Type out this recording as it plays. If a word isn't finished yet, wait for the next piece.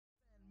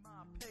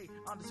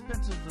On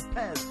dispensers of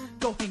Pez,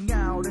 go hang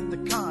out at the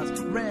cons,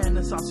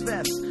 Renaissance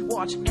fests,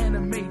 watch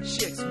anime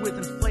chicks with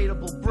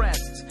inflatable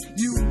breasts.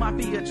 You might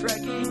be a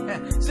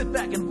Trekkie, sit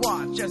back and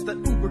watch as the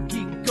uber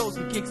geek goes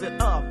and kicks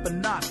it up a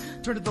notch.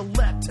 Turn to the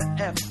letter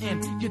F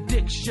in your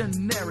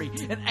dictionary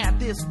and add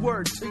this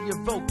word to your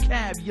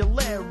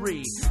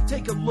vocabulary.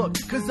 Take a look,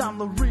 cause I'm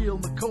the real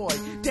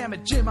McCoy. Damn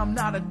it, Jim, I'm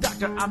not a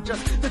doctor, I'm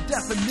just the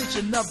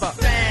definition of a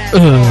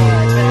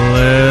fanboy.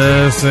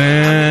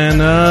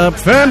 Listen up,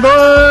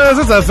 fanboys!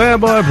 It's a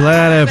Fanboy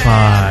Planet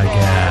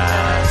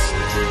podcast.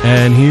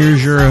 And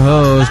here's your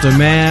host, a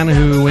man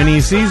who, when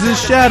he sees his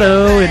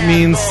shadow, it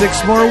means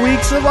 6 more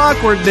weeks of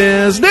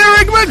awkwardness,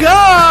 Derek McCaw!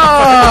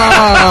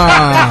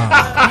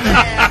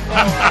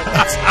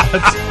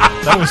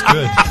 That was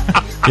good.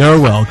 You're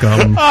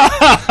welcome.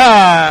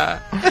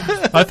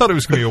 I thought it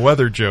was going to be a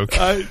weather joke.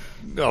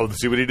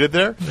 See what he did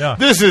there? Yeah.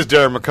 This is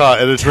Darren McCaw,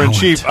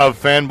 editor-in-chief of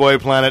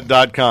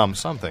FanboyPlanet.com.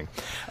 Something.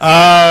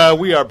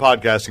 We are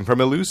podcasting from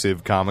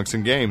Elusive Comics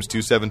and Games,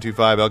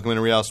 2725 El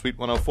Camino Real, Suite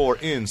 104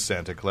 in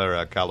Santa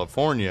Clara,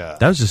 California.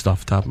 That was just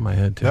off the top of my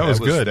head, too. That was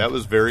good. That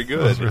was very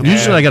good.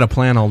 Usually I got to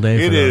plan all day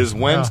for It those. is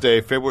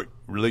Wednesday, February...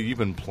 Really, you've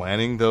been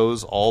planning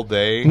those all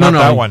day? No,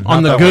 that one.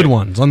 On Not the that good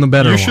one. ones, on the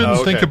better You ones. shouldn't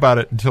Okay. think about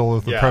it until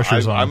the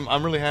pressure's on.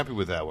 I'm really happy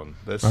with that one.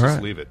 Let's All just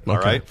right. leave it.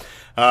 Okay.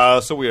 All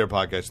right. So we are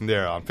podcasting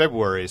there on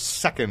February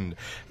 2nd.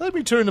 Let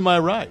me turn to my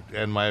right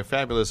and my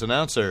fabulous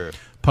announcer.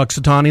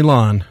 Puxatawny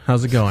Lawn.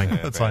 How's it going?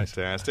 That's nice.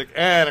 Fantastic.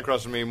 And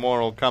across from me,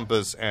 moral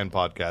compass and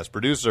podcast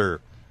producer.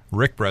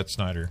 Rick Brett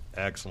Snyder.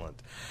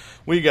 Excellent.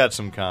 We got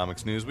some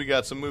comics news. We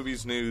got some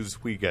movies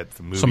news. We got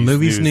some movies, Some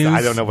movies news?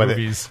 I don't know what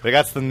Movies. they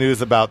got some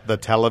news about the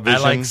television.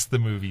 I likes the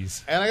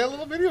movies. And I got a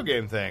little video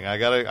game thing I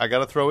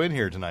gotta throw in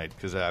here tonight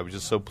because I was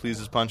just so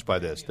pleased as punch by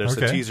this. There's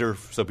a Okay. teaser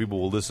so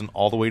people will listen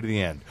all the way to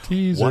the end.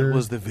 Teaser. What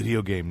was the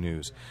video game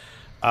news?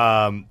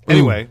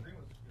 Anyway,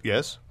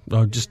 yes.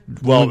 Oh, just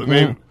Well,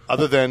 maybe,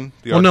 other than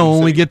the Well, no. Arkham When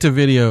we City. get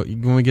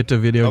to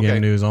video Okay.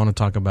 game news, I want to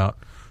talk about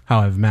how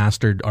I've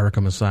mastered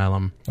Arkham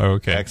Asylum. Oh,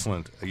 okay.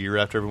 Excellent. A year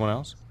after everyone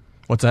else.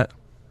 What's that?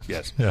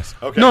 Yes. Yes.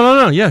 Okay.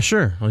 No. Yeah,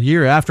 sure. A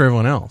year after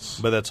everyone else.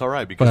 But that's all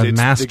right because I've the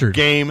mastered.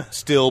 game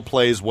still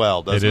plays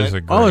well, doesn't it? It is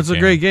a great Oh, it's a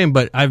game. great game,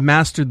 but I've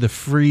mastered the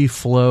free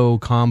flow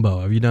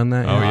combo. Have you done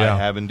that? Oh, yet? yeah. I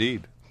have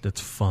indeed. That's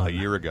fun. A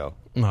year ago.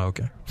 Oh,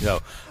 okay. No.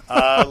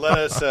 Let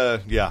us.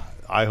 Yeah.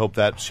 I hope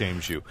that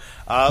shames you.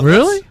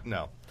 Really?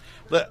 No.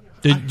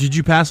 Did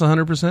you pass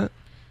 100%?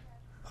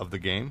 Of the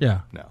game?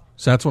 Yeah. No.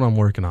 So that's what I'm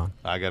working on.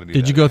 I got to do.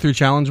 Did you go through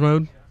challenge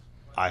mode?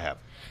 I have.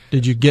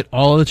 Did you get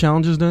all of the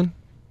challenges done?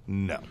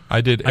 No.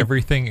 I did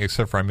everything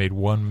except for I made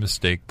one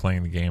mistake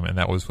playing the game, and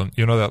that was when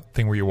that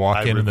thing where you walk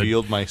I in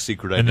revealed my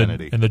secret and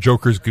identity. the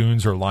Joker's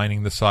goons are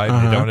lining the side and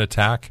Uh-huh. they don't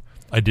attack.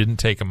 I didn't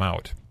take them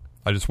out.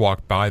 I just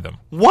walked by them.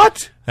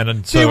 What? And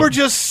then They were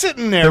just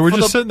sitting there. They were for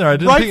just the- sitting there. I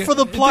didn't right think, for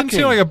the It didn't plucking.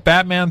 seem like a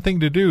Batman thing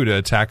to do to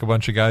attack a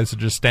bunch of guys that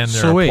just stand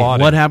there So wait,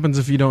 applauding. what happens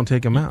if you don't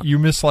take them out? You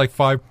miss like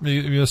 5.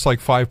 You miss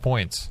like 5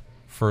 points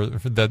for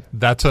that.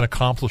 That's an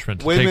accomplishment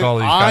to Wait a take minute, all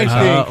these I guys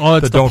think- out. Oh,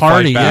 it's that the don't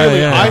party, fight back.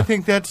 yeah, yeah. I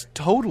think that's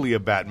totally a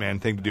Batman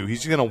thing to do.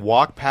 He's going to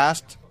walk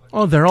past.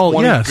 Oh, they're all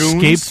 20 goons?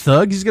 escaped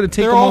thugs. He's going to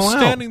take They're them all all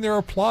standing there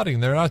applauding.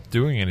 They're not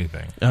doing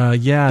anything. out.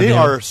 Yeah, They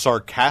are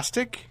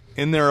sarcastic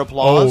in their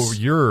applause. Oh,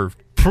 you're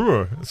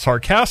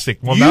sarcastic.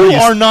 Well, you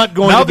now are not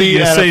going now to be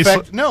that you an say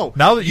effect- No.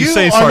 Now that you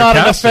say are not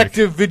an sarcastic,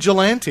 effective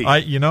vigilante.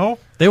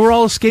 They were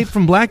all escaped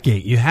from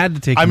Blackgate. You had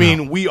to take them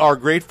out. we are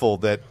grateful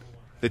that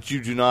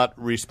you do not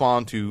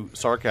respond to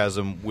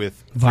sarcasm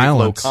with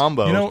Violence. free-flow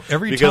combos.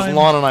 Every because time-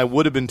 Lon and I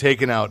would have been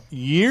taken out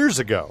years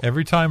ago.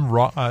 every time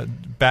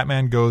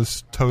Batman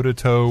goes toe to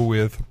toe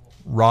with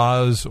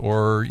Ra's,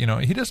 or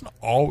he doesn't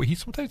always. He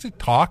sometimes he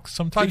talks.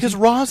 Sometimes Because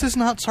Roz is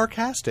not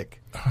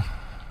sarcastic.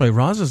 Wait,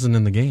 Roz isn't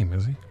in the game,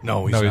 is he?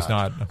 No, he's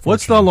not.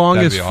 What's the unfortunately.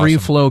 longest That'd be free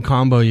awesome. flow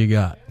combo you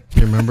got? Do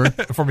you remember?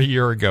 from a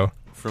year ago?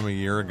 From a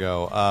year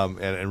ago, and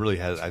it really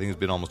has. I think it's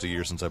been almost a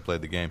year since I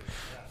played the game.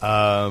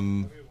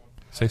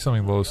 Say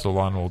something low, so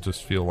Lon will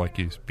just feel like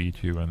he's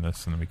beat you in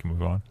this, and then we can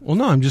move on. Well,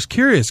 no, I'm just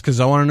curious because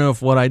I want to know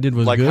if what I did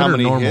was Like good how or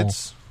many normal.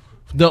 hits?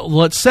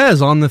 What it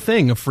says on the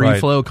thing, a free Right.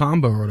 flow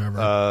combo or whatever.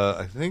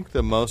 I think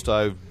the most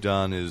I've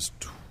done is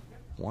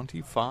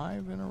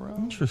 25 in a row.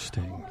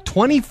 Interesting.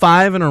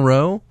 25 in a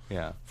row?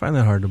 Yeah, I find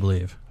that hard to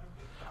believe.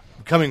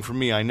 coming from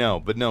me, I know,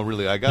 but no,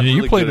 really, I got. And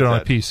really you played good it at on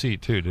that. PC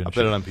too, didn't I you?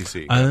 played it on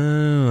PC.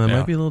 Oh, that Yeah.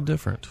 might be a little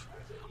different.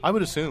 I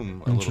would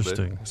assume a little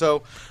Interesting. bit.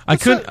 So I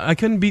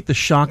couldn't beat the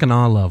shock and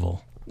awe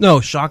level.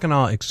 No, shock and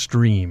awe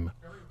extreme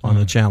on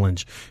the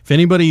challenge. If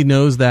anybody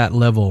knows that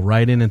level,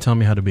 write in and tell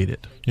me how to beat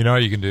it. You know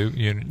what you can do?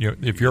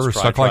 If you're ever Just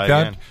stuck try like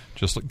that, again.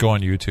 just go on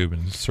YouTube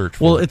and search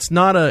for Well, it. it's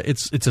not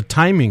it's a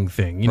timing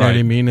thing. You know what I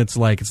Right. mean? It's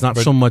like it's not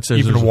But so much as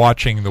even there's-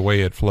 watching the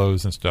way it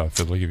flows and stuff,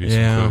 it'll give you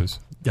Yeah. some clues.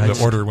 I The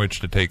just- order in which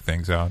to take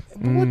things out.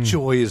 what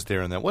joy is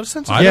there in that? What a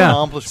sense of I- yeah,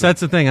 accomplishment. so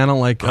that's the thing. I don't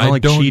like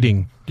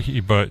cheating.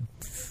 But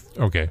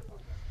okay,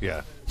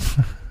 Yeah.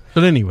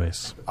 But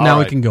anyways, All now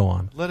we right. can go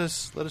on. Let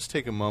us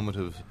take a moment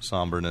of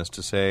somberness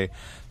to say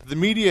the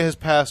media has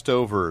passed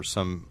over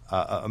some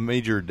a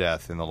major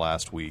death in the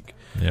last week.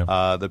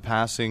 Yeah. The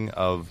passing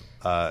of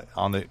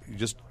on the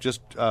just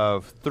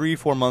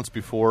 3-4 months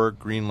before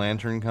Green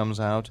Lantern comes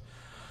out,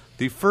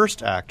 the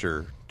first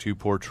actor to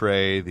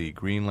portray the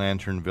Green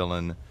Lantern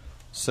villain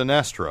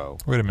Sinestro.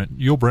 Wait a minute.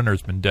 Yul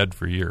Brynner's been dead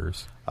for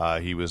years.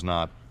 He was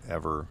not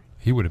ever.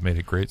 He would have made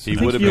a great. He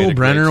I would think have made Yul a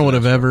great Brynner would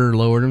have Sinestro. ever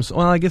lowered himself.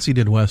 Well, I guess he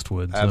did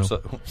Westwood. So.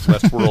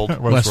 Westworld.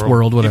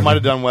 Westworld, whatever. He might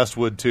have done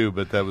Westwood too,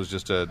 but that was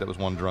just that was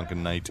one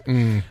drunken night.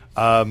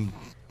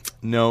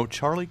 No,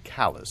 Charlie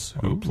Callis,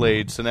 who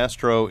played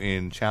Sinestro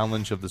in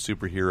Challenge of the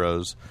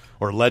Superheroes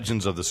or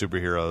Legends of the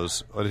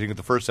Superheroes. I think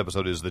the first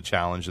episode is the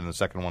Challenge, and the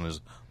second one is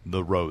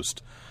the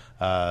Roast.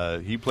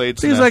 He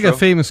played. He's like a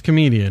famous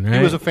comedian, right? He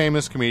was a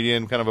famous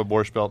comedian, kind of a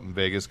Borscht Belt in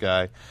Vegas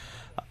guy.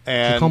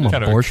 And call him a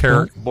kind of a Borscht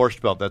Belt?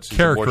 Borscht Belt. That's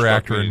Character the Borscht Belt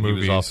actor in comedian.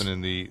 movies. He was often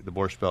in the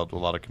Borscht Belt. A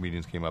lot of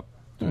comedians came up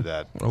through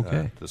that.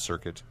 Okay. The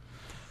circuit.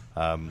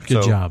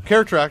 Good job.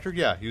 Character actor,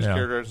 yeah, he was Yeah.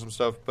 character actor and some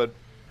stuff. But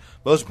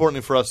most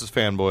importantly for us as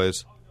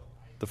fanboys,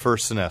 the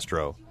first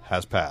Sinestro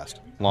has passed.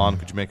 Lon,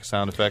 could you make a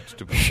sound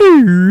effect?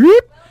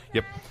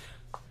 Yep.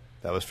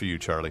 That was for you,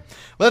 Charlie.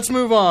 Let's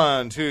move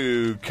on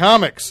to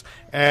comics.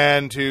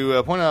 And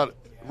to point out,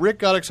 Rick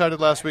got excited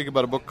last week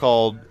about a book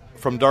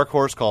from Dark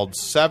Horse called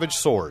Savage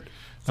Sword.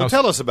 So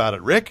tell us about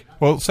it, Rick.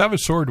 Well,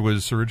 Savage Sword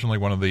was originally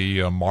one of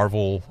the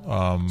Marvel.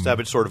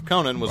 Savage Sword of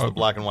Conan was the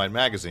black and white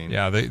magazine.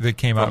 Yeah, they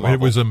came out. Marvel. It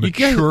was a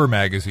guys- mature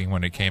magazine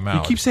when it came You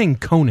out. keep saying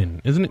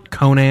Conan. Isn't it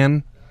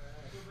Conan?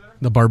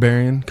 The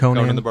Barbarian?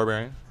 Conan the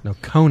Barbarian? No,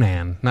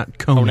 Conan, not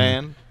Conan.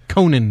 Conan?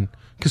 Conan.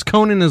 Because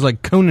Conan is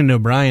like Conan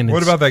O'Brien. What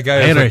It's about that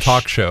guy who has a Irish.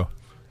 talk show?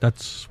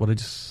 That's what I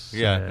just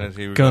Yeah, said.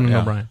 he- Conan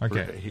yeah. O'Brien.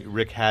 Okay.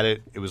 Rick had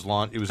it. It was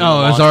launch. It was. Oh, in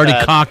the it was launch already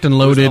pad. cocked and It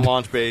was in loaded. the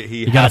launch bay.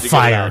 He got had a to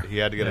fire. get it out. He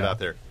had to get it out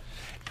there.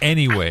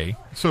 Anyway,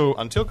 so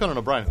Until Conan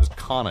O'Brien, it was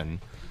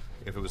Conan.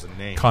 If it was a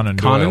name, Conan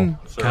Doyle. Conan?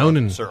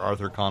 Conan. Sir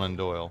Arthur Conan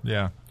Doyle.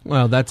 Yeah.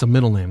 Well, that's a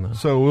middle name, though.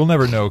 So we'll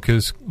never know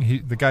because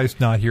the guy's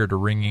not here to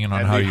ring in on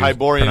And how the you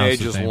Hyborian pronounce age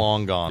his is name.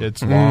 long gone.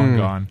 It's long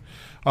gone.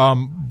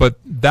 But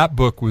that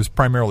book was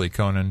primarily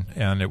Conan,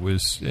 and it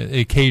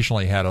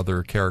occasionally had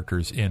other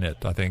characters in it.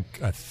 I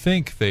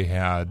think they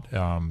had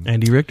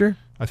Andy Richter?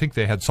 I think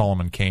they had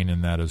Solomon Kane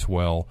in that as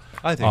well.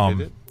 I think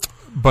they did.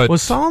 But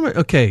Was Solomon...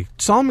 Okay,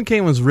 Solomon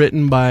Kane was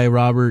written by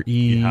Robert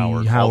E. Howard.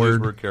 All these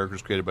Howard. were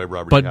characters created by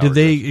Robert. But E. did Howard.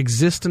 they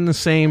exist in the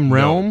same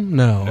realm?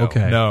 No.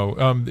 Okay. no,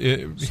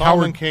 Solomon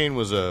Howard. Kane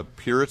was a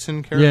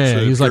Puritan character. Yeah, so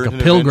he was like a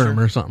Puritan pilgrim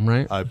adventure? or something,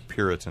 right? A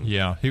Puritan.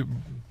 Yeah,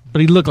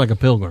 But he looked like a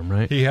pilgrim,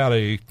 right? he had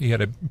a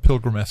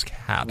pilgrim-esque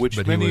hat, Which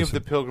but many he of was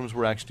the pilgrims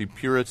were actually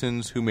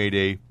Puritans who made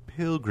a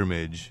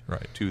pilgrimage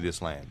Right. to this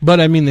land.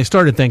 But, I mean, they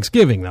started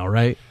Thanksgiving, though,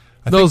 right?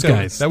 I think Those that-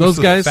 guys. That Those was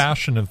the guys.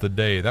 fashion of the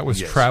day. That was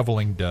Yes.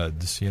 traveling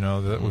duds.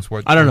 That was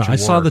what I don't know. what you I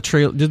saw wore. the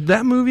trailer. Did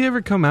that movie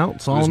ever come out? It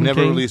was Solomon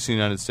never Kane? released in the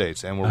United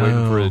States, and we're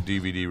waiting for Oh. a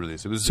DVD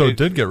release. So it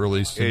did get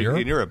released in Europe.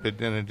 In Europe,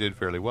 and it did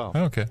fairly well.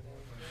 Oh, okay.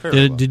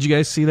 Fairly well. Did you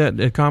guys see that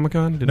at Comic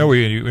Con? No,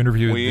 we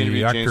interviewed We the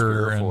interviewed James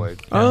actor. And, Purefoy.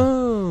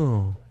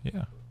 Oh.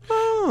 yeah.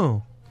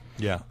 Oh.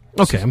 Yeah.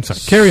 Okay, I'm sorry.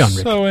 Carry on,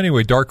 Rick. So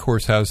anyway, Dark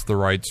Horse has the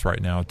rights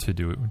right now to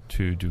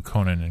do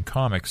Conan in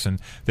comics, and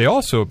they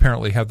also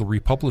apparently have the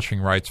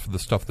republishing rights for the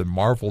stuff that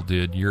Marvel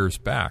did years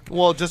back.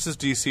 Well, just as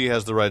DC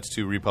has the rights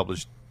to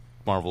republish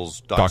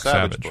Marvel's Doc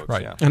Savage books,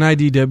 right. yeah. And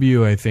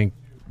IDW, I think,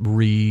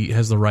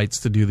 has the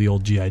rights to do the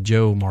old G.I.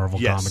 Joe Marvel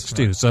Yes. comics,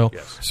 too. So,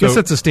 Yes. I guess So-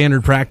 that's a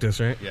standard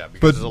practice, right? Yeah, because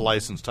But- it's a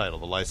licensed title,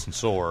 the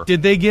licensor.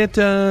 Did they get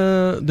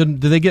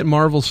did they get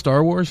Marvel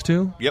Star Wars,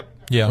 too? Yep.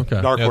 Yeah,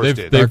 Okay. Dark yeah, Horse they've,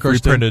 did. They've Dark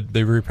Horse did.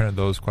 reprinted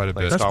those quite a Like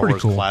bit. That's Star pretty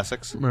Wars cool.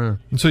 classics. Uh,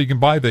 And so you can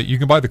buy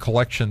the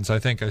collections. I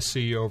think I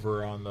see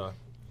over on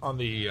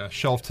the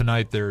shelf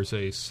tonight. There's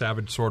a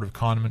Savage Sword of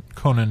Conan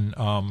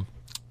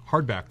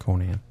hardback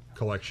Conan.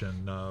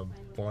 collection,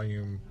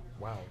 volume.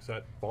 Wow, is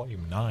that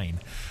volume 9?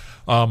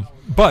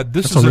 But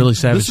this That's is a really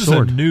savage this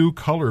sword. is a new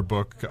color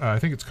book. I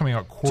think it's coming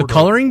out It's a quarterly.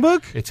 coloring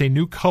book? It's a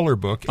new color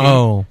book.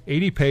 Oh.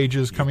 80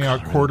 pages coming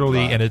out quarterly,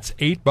 and it's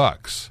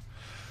 $8.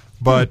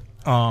 But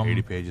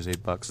 80 pages,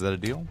 $8. Is that a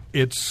deal?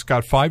 it's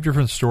got 5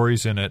 different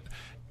stories in it,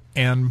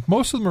 and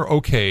most of them are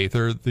okay.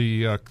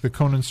 The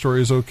Conan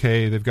story is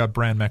okay. They've got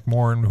Bran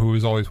McMorn, who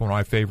is always one of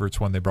my favorites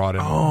when they brought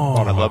him.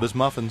 I love his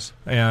muffins.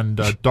 And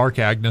Dark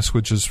Agnes,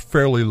 which is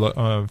fairly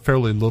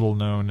little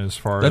known as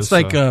far That's as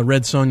like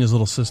Red Sonja's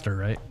little sister,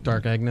 right?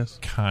 Dark Agnes?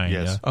 kind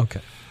of. Yes. Okay.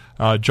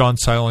 John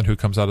Silent, who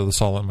comes out of the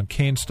Solomon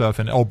Kane stuff,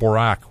 and El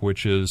Borak,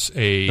 which is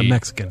The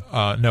Mexican.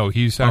 No,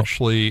 he's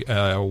actually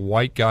a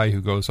white guy who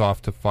goes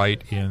off to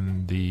fight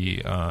in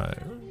the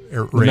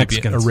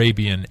Mexicans.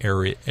 Arabian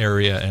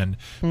area and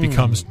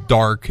becomes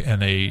dark,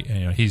 and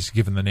he's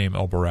given the name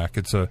El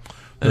Borak.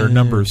 There are a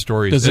number of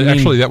stories. does it mean-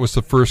 Actually, that was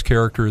the first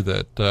character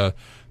that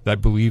I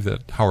believe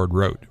that Howard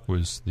wrote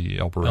was the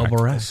El Borak. El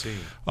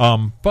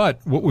Borak. But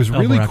what was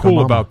El really Barack cool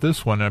Obama. about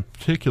this one in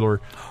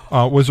particular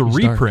was a dark.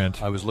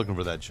 reprint. I was looking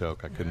for that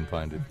joke. I couldn't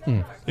find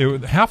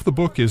it. Half the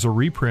book is a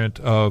reprint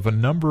of a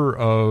number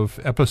of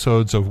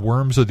episodes of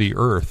Worms of the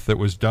Earth that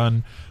was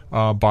done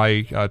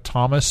by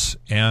Thomas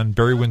and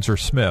Barry Windsor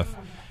Smith.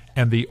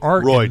 And the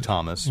art... Roy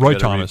Thomas,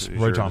 right.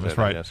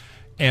 Yes.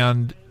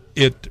 And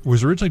it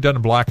was originally done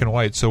in black and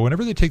white, so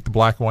whenever they take the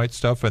black and white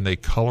stuff and they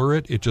color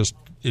it, it just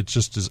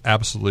is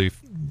absolutely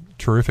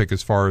terrific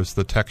as far as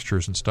the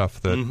textures and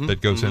stuff that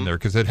goes in there,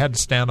 because it had to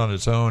stand on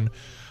its own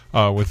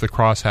with the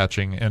cross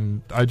hatching,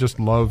 and I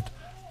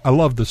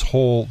love this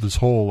whole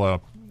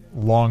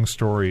long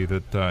story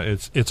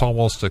that it's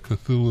almost a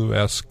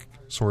Cthulhu-esque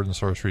sword and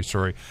sorcery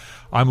story.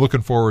 I'm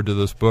looking forward to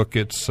this book.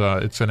 It's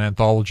an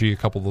anthology. A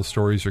couple of the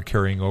stories are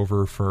carrying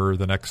over for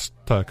the next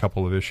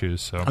couple of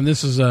issues. So, and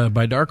this is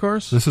by Dark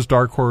Horse? This is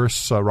Dark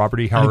Horse, Robert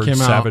E. Howard's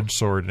Savage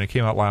Sword, and it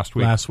came out last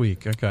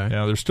week. Okay.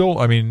 Yeah, there's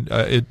still,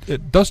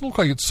 it doesn't look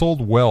like it's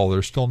sold well.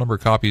 There's still a number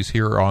of copies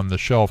here on the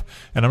shelf,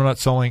 and I'm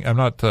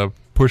not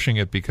pushing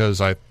it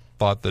because I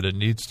thought that it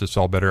needs to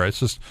sell better.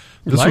 It's just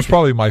this was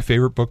probably my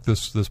favorite book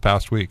this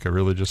past week. I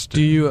really just were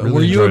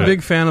you a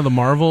big fan of the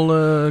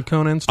Marvel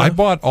Conan stuff? I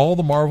bought all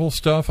the Marvel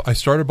stuff. I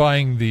started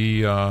buying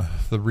the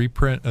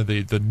reprint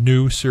the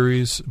new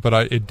series,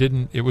 but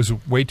it was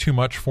way too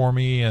much for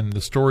me, and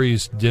the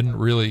stories didn't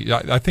really.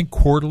 I think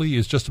Quarterly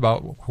is just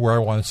about where I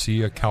want to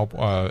see a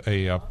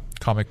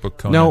comic book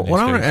Conan.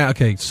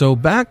 No, so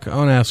back I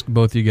want to ask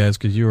both you guys,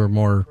 because you were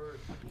more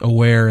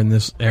aware in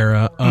this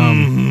era.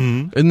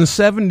 In the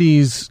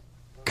 70s,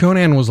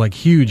 Conan was like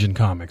huge in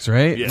comics,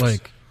 right? Yes.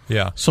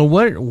 Yeah. So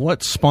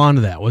what spawned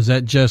that? Was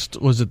it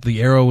the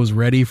era was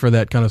ready for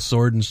that kind of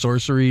sword and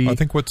sorcery? I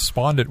think what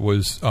spawned it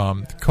was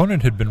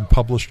Conan had been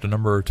published a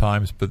number of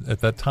times, but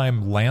at that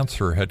time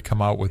Lancer had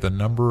come out with a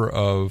number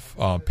of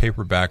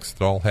paperbacks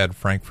that all had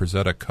Frank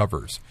Frazetta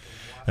covers.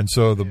 And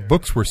so the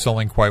books were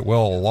selling quite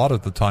well a lot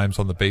of the times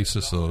on the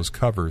basis of those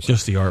covers.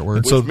 Just the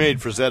artwork. Which made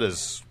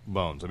Frazetta's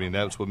bones. I mean,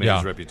 that's what made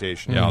his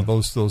reputation. Yeah,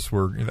 those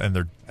were, and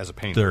they're as a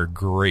painter. They're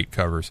great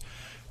covers.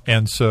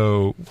 And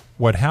so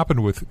what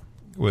happened with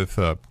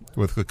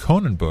the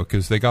Conan book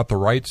is they got the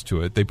rights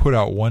to it. They put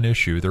out one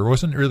issue. There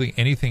wasn't really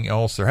anything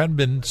else. There hadn't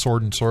been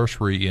sword and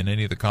sorcery in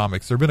any of the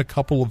comics. There have been a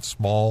couple of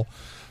small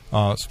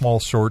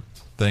short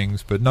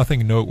things, but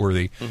nothing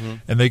noteworthy.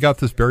 And they got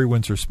this Barry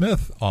Windsor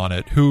Smith on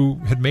it, who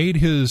had made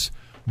his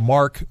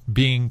mark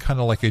being kind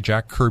of like a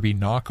Jack Kirby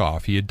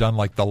knockoff. He had done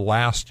like the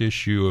last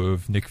issue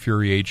of Nick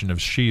Fury, Agent of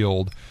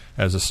S.H.I.E.L.D.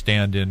 as a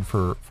stand-in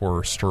for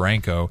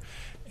Steranko,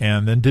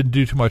 and then didn't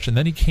do too much. And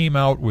then he came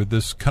out with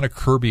this kind of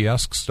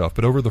Kirby-esque stuff.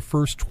 But over the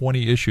first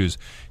 20 issues,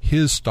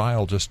 his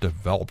style just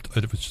developed.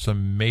 It was just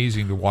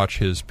amazing to watch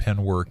his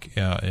pen work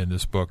in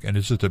this book. And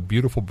it's just a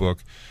beautiful book.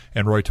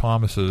 And Roy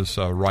Thomas's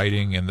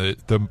writing and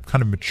the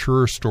kind of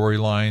mature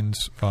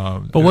storylines.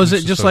 But was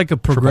it just like a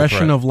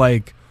progression of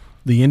like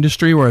the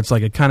industry where it's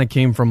like it kind of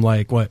came from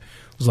like what it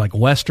was like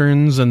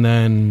westerns, and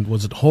then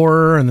was it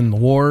horror, and then the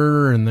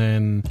war, and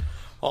then...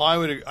 Well,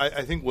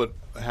 I think what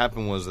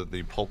happened was that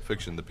the Pulp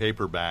Fiction, the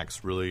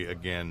paperbacks, really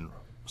again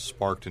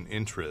sparked an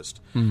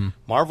interest.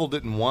 Marvel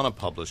didn't want to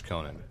publish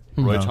Conan.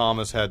 Roy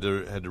Thomas had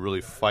to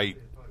really fight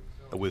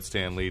with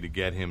Stan Lee to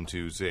get him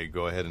to say,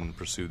 go ahead and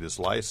pursue this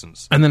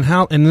license. And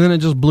then it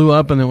just blew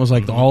up, and it was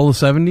like all the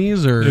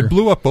 70s, or it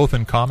blew up both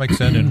in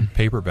comics and in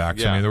paperbacks.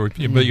 Yeah. I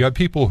mean, but you had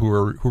people who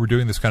were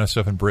doing this kind of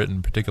stuff in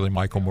Britain, particularly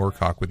Michael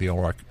Moorcock with the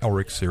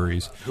Elric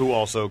series, who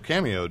also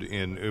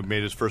cameoed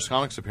made his first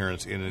comics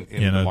appearance in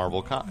the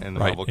Marvel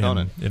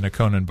Conan, in a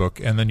Conan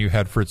book. And then you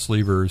had Fritz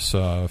Lieber's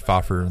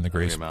Fafner and the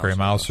Grey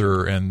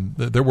Mouser, and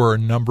there were a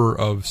number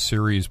of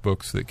series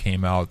books that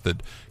came out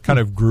that kind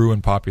of grew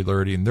in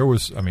popularity. And there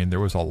was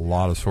a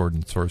lot of sword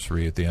and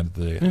sorcery at the end of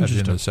the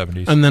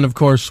 70s. And then, of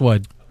course,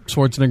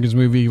 Schwarzenegger's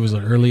movie was it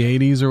early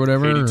 80s or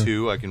whatever?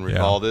 82. I can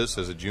recall this.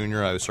 As a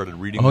junior, I started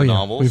reading the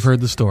novels. We've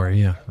heard the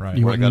story, yeah. Right.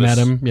 You went and met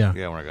him, yeah.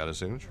 Yeah, when I got his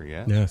signature,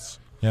 yeah. Yes.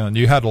 Yeah, and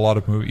you had a lot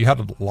of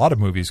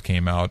movies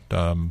came out.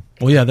 Well,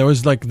 yeah, there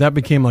was that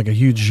became like a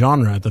huge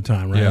genre at the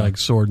time, right? Yeah. Like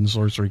sword and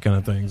sorcery kind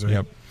of things. Right?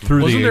 Yep.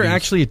 Wasn't there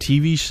actually a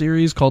TV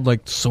series called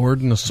like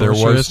Sword and the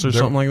Sorceress or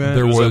something like that?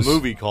 There was a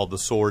movie called The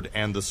Sword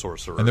and the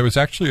Sorcerer. And there was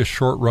actually a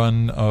short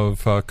run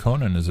of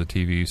Conan as a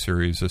TV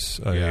series. In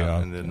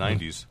the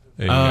 90s.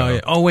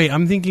 Oh, wait,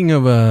 I'm thinking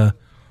of God,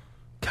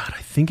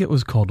 I think it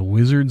was called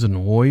Wizards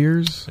and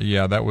Warriors.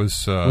 Yeah, that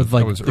was with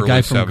like that was the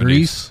guy from 70s.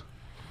 Greece.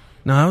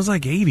 No, I was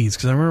like 80s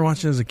because I remember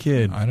watching it as a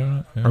kid. I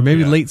don't know. Or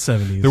maybe late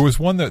 70s. There was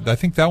one that I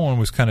think that one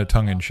was kind of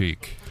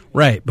tongue-in-cheek.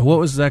 Right, but what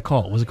was that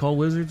called? Was it called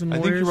Wizards and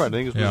Warriors? I think you're right. I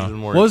think it's Wizards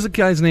and Warriors. What was the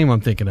guy's name I'm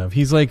thinking of?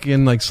 He's like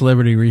in like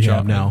Celebrity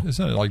Rehab now.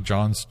 Isn't it like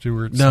John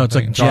Stewart? No, it's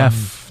like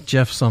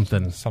Jeff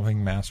something.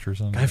 Something Masters.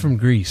 Guy from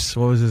Greece.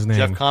 What was his name?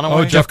 Jeff Conaway?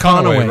 Oh, Jeff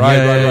Conaway. Right.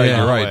 Yeah.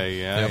 You're right.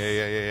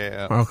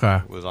 Yeah.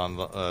 Okay. Was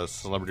on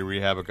Celebrity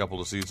Rehab a couple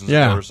of seasons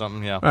Yeah. ago or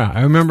something. Yeah.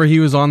 I remember he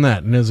was on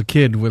that, and as a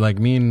kid,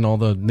 me and all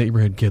the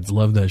neighborhood kids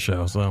loved that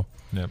show. So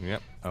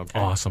Yep. Okay.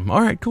 Awesome.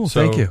 All right. Cool.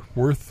 So Thank you.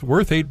 Worth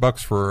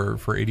 $8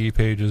 for 88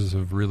 pages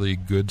of really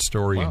good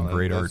story and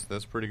great art.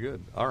 That's pretty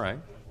good. All right.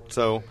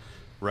 So,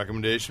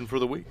 recommendation for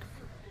the week.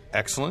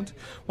 excellent.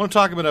 I want to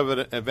talk about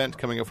an event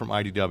coming up from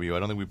IDW. I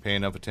don't think we pay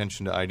enough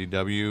attention to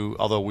IDW,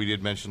 although we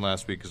did mention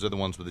last week because they're the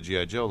ones with the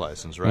G.I. Joe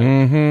license, right?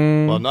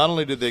 Mm-hmm. Well, not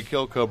only did they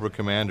kill Cobra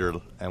Commander,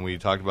 and we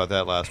talked about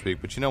that last week,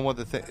 but you know what?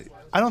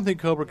 I don't think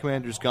Cobra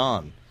Commander's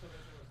gone.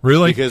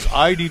 Really? Because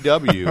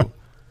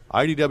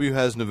IDW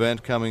has an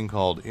event coming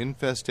called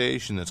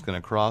Infestation that's going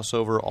to cross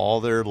over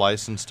all their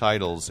licensed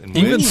titles.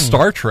 Even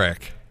Star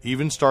Trek.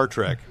 Even Star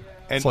Trek.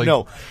 And like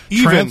no,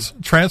 even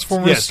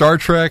Transformers, yes, Star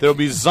Trek. There'll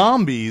be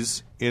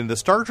zombies in the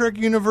Star Trek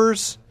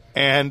universe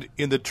and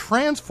in the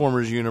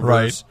Transformers universe.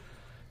 Right.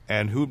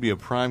 And who'd be a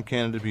prime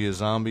candidate to be a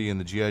zombie in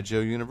the G.I.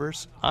 Joe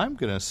universe? I'm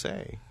going to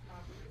say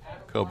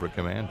Cobra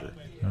Commander.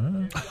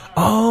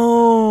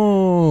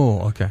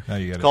 Oh, okay. Now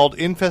you get It's called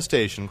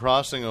Infestation,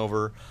 crossing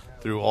over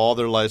through all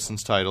their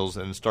licensed titles,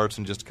 and it starts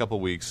in just a couple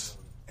weeks.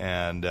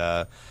 And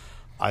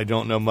I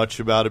don't know much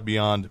about it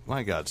beyond,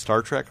 my God,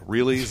 Star Trek?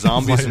 Really?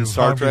 Zombies in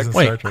Star Trek? in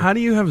Wait, Star Trek. how do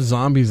you have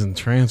zombies and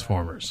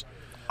Transformers?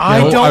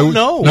 I don't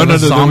know. No, a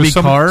zombie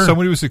car?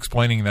 Somebody was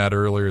explaining that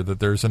earlier, that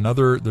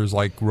there's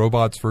like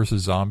robots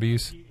versus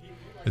zombies.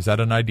 Is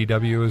that an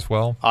IDW as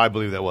well? I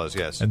believe that was,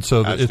 yes. And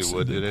so Ashley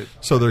Wood did it.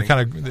 So they're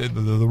kind of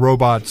the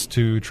robots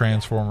to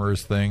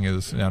Transformers thing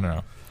is, I don't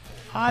know.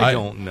 I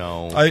don't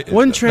know. Wouldn't that's all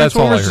I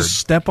Transformers heard. just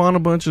step on a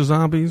bunch of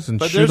zombies and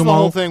But shoot there's them the all?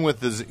 whole thing with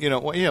this,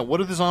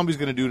 what are the zombies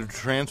going to do to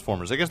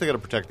Transformers? I guess they got to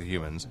protect the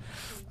humans.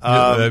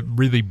 That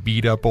really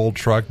beat up old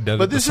truck dead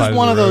But at the this side is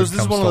one of of the road those. This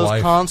is comes one of to those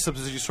life.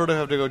 concepts that you sort of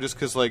have to go just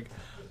because,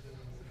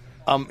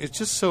 it's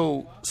just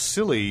so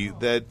silly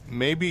that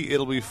maybe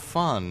it'll be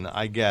fun.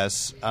 I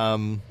guess.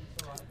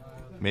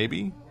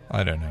 Maybe.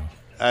 I don't know.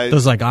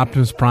 Does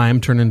Optimus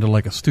Prime turn into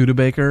like a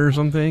Studebaker or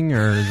something,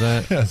 or is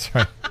that That's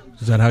right.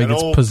 is that how he An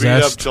gets old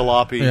possessed? beat-up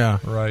jalopy. Yeah,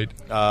 Right.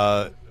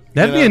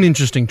 that'd be an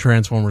interesting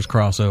Transformers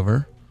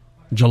crossover.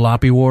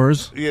 Jalopy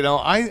Wars.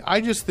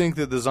 I just think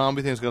that the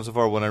zombie thing's gone so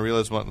far when I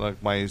realized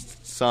my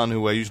son,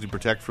 who I usually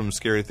protect from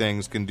scary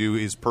things, can do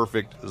his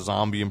perfect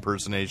zombie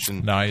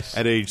impersonation. Nice.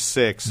 At age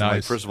 6.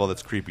 Nice. First of all,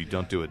 that's creepy.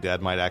 Don't do it.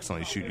 Dad might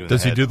accidentally shoot you in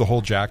Does the he head. do the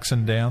whole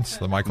Jackson dance?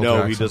 The Michael No,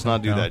 Jackson? he does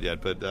not do No? that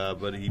yet.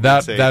 But he did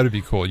That say, that would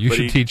be cool. You but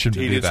should teach him to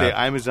he do did that. say,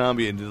 "I'm a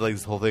zombie," and did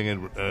this whole thing,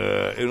 and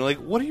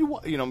what do you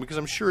want? Because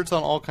I'm sure it's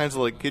on all kinds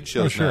of kid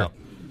shows sure. now.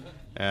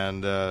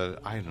 And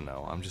I don't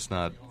know. I'm just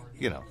not.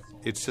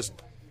 It's just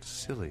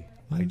silly.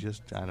 I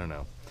don't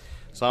know.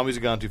 Zombies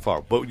have gone too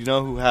far. But you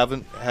know who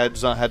haven't had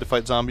to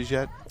fight zombies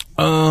yet?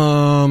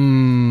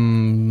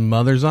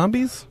 Other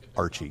zombies?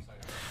 Archie.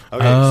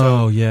 Okay,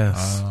 Oh,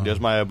 yes. there's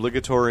my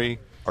obligatory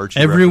Archie.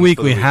 Every reference week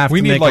for the we week. have We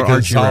to need make like our a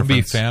Archie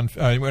zombie reference.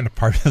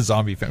 part of the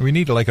zombie fan. We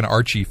need like an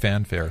Archie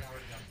fanfare.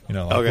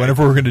 Okay.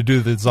 Whenever we're going to do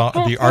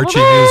the Archie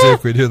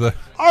music, we do the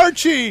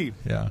Archie.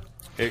 yeah.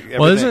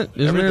 Well, isn't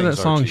there that everything's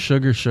song Archie.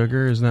 Sugar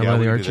Sugar? Isn't that Yeah, by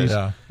we the can do Archies? that.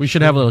 Yeah. We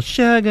should have a little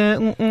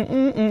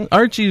Sugar.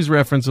 Archie's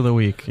reference of the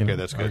week. Okay,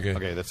 that's good. Okay.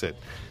 Okay, that's it.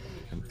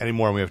 Any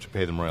more, we have to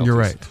pay them royalties. You're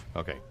right.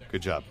 Okay,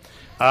 good job.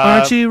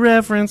 Archie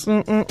reference. I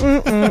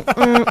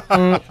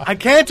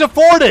can't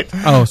afford it.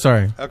 Oh,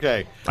 sorry.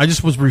 Okay. I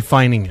just was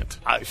refining it.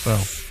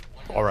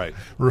 All right.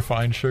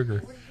 Refined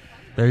sugar.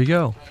 There you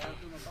go.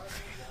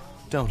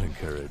 Don't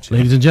encourage it.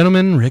 Ladies and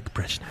gentlemen, Rick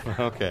Breshner.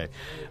 Okay.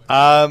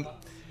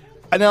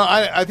 Now,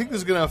 I think this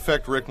is going to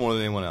affect Rick more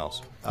than anyone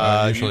else.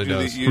 Usually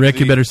does.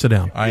 Rick, you better sit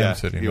down. I am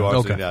sitting. You down. are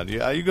Okay. sitting down.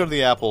 You go to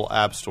the Apple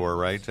App Store,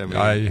 right? I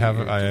have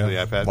the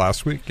iPad.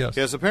 last week. Yes.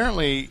 Yes,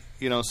 apparently,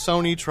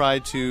 Sony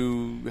tried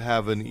to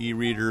have an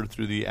e-reader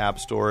through the App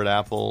Store at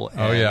Apple, and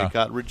Oh, yeah. it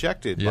got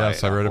rejected.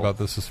 Yes, by I read Apple. about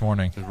this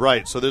morning.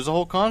 Right, so there's a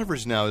whole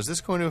controversy now. Is this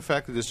going to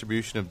affect the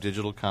distribution of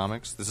digital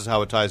comics? This is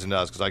how it ties into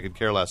us, because I could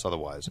care less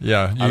otherwise.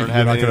 Yeah, I don't you're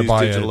have not any of gonna these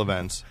buy digital it.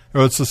 events.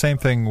 Well, it's the same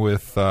thing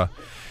with. I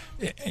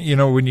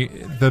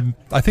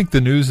think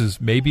the news is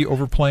maybe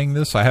overplaying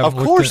this. I haven't.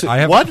 Of course, I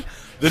haven't. what?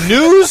 The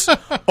news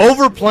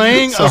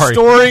overplaying a Sorry.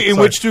 story in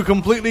Sorry. which to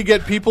completely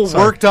get people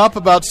worked up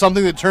about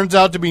something that turns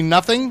out to be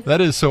nothing?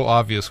 That is so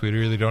obvious. We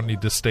really don't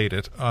need to state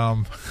it.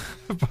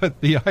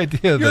 But the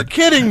idea You're that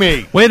kidding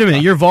me. Wait a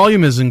minute. Your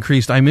volume is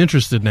increased. I'm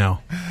interested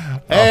now.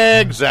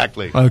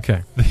 Exactly.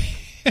 Okay.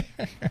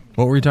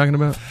 What were you talking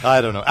about?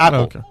 I don't know.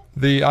 Apple. Okay.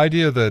 the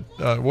idea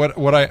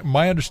that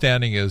my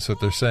understanding is that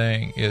they're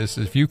saying is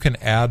if you can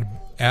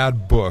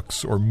add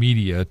books or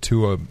media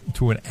to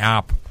an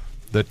app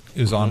that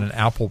is on an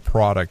Apple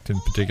product, in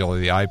particular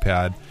the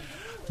iPad,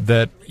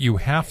 that you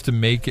have to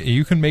make it.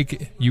 You can make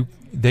it.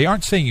 They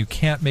aren't saying you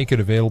can't make it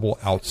available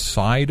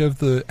outside of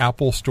the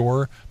Apple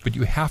Store, but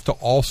you have to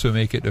also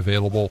make it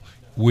available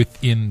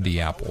within the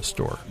Apple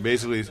Store.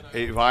 Basically,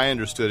 if I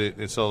understood it,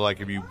 it's so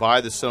like if you buy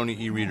the Sony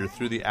e-reader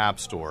through the App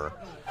Store,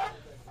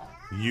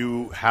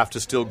 you have to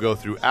still go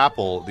through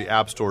Apple, the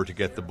App Store, to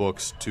get the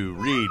books to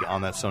read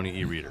on that Sony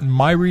e-reader.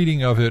 My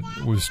reading of it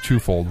was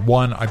twofold.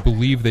 One, I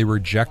believe they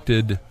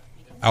rejected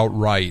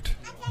outright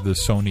the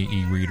Sony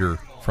e-reader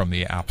from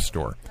the App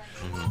Store.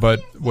 But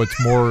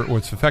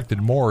what's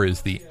affected more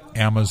is the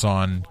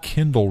Amazon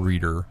Kindle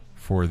reader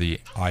for the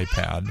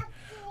iPad,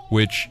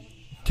 which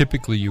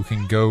typically you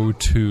can go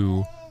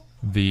to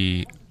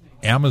the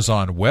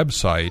Amazon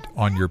website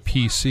on your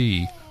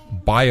PC,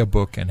 buy a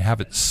book and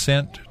have it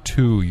sent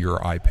to your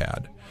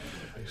iPad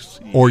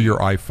or your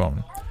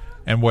iPhone.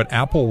 And what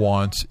Apple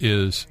wants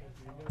is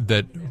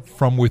that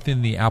from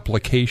within the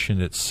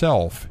application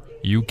itself,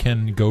 you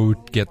can go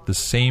get the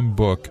same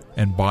book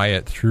and buy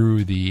it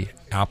through the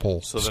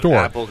Apple so store.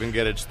 that Apple can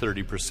get its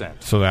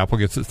 30%. So Apple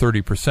gets it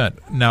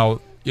 30%. Now,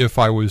 if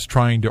I was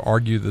trying to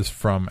argue this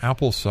from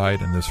Apple's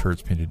side, and this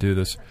hurts me to do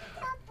this,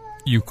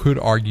 you could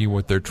argue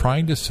what they're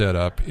trying to set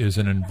up is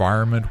an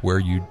environment where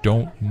you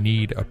don't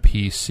need a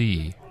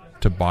PC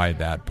to buy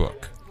that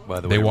book.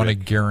 By the They way, want to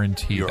Rick,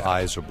 guarantee your that.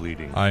 eyes are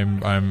bleeding.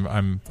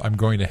 I'm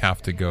going to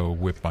have to go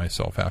whip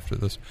myself after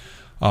this,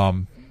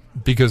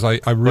 because I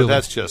really. But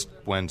that's just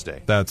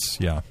Wednesday.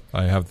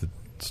 I have the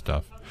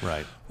stuff.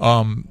 Right.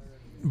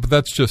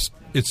 But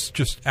it's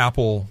just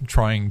Apple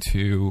trying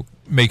to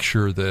make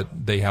sure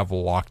that they have a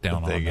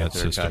lockdown on that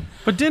system.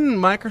 But didn't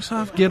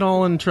Microsoft get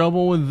all in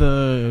trouble with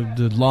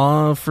the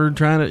law for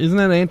trying to? Isn't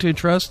that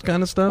antitrust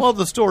kind of stuff? Well,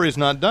 the story's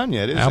not done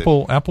yet, is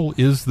it? Apple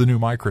is the new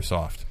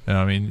Microsoft.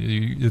 I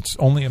mean, it's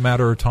only a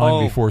matter of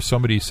time before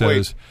somebody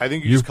says, "Wait, I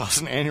think you just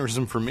caused an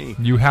aneurysm for me."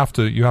 You have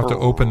to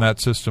open that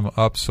system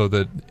up so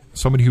that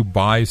somebody who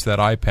buys that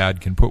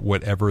iPad can put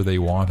whatever they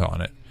want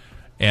on it.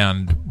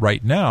 And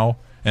right now,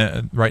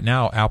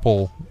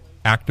 Apple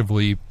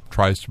actively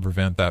tries to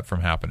prevent that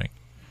from happening.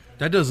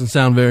 That doesn't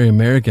sound very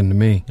American to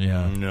me.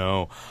 Yeah.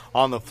 No.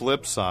 On the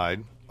flip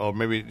side, or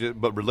maybe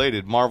but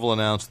related, Marvel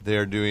announced that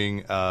they're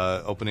doing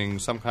opening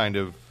some kind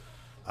of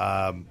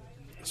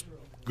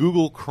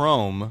Google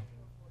Chrome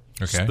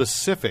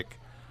specific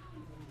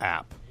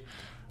app,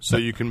 so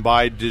you can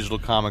buy digital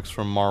comics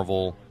from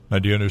Marvel. Now,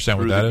 do you understand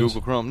what through that the is?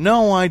 Google Chrome.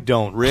 No, I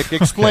don't, Rick.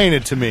 Explain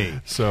it to me.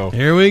 So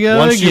here we go.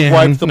 Once again. you've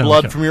wiped the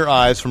blood from your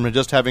eyes from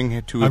just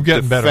having to I'm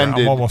getting better.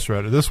 defended, I'm almost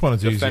ready. This one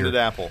is defended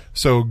easier. Apple.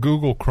 So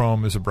Google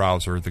Chrome is a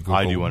browser that Google,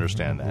 I do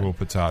understand that. Google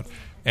puts out.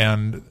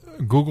 And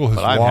Google has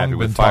But I'm long happy been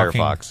with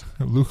talking.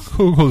 Firefox.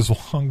 Google has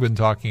long been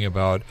talking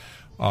about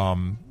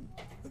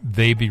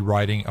they be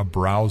writing a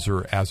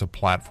browser as a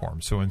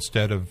platform. So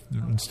instead of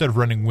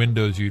running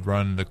Windows, you'd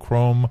run the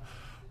Chrome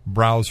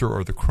browser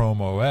or the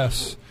Chrome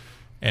OS.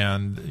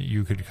 And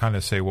you could kind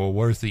of say, well,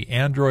 where's the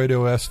Android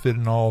OS fit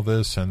in all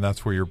this? And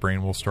that's where your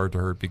brain will start to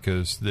hurt,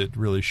 because it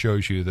really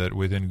shows you that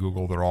within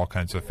Google there are all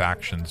kinds of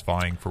factions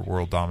vying for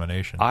world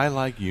domination. I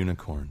like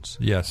unicorns.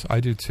 Yes,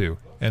 I do too.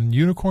 And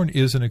Unicorn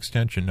is an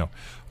extension. No,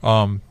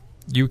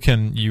 you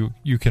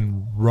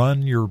can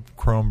run your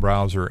Chrome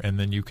browser, and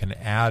then you can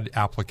add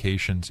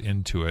applications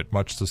into it,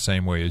 much the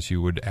same way as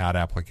you would add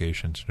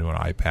applications to an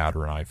iPad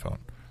or an iPhone.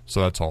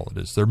 So that's all it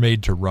is. They're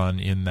made to run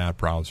in that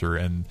browser,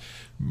 and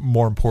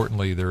more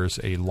importantly, there's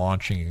a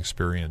launching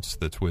experience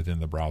that's within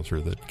the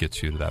browser that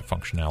gets you to that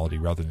functionality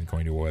rather than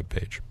going to a web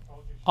page.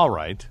 All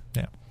right.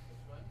 Yeah.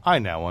 I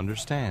now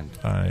understand.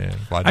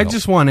 I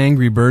just want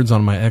Angry Birds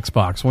on my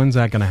Xbox. When's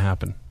that going to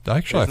happen?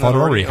 Actually, Isn't I thought that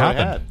it already had?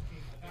 happened.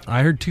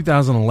 I heard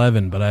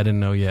 2011, but I didn't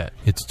know yet.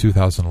 It's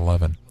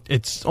 2011.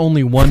 It's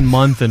only 1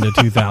 month into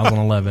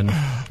 2011.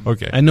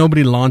 Okay. And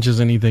nobody launches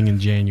anything in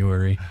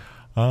January.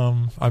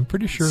 I'm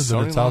pretty sure that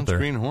Sony it's out launched there.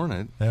 Green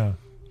Hornet. Yeah.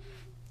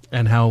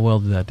 And how well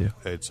did that do?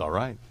 It's all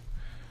right.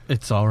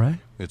 It's all right.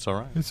 It's all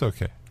right. It's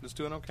okay. It's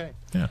doing okay.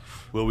 Yeah.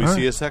 Will we All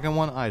see right. a second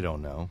one? I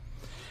don't know.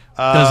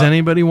 Does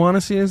anybody want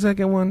to see a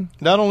second one?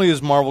 Not only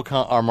is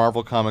our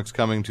Marvel Comics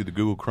coming to the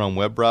Google Chrome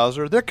web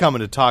browser, they're coming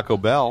to Taco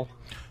Bell.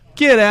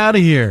 Get out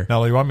of here.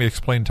 Now, you want me to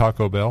explain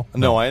Taco Bell?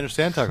 No, I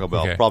understand Taco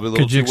Bell. Okay. Probably a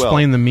little Could you too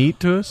explain the meat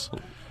to us?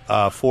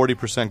 well.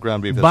 40%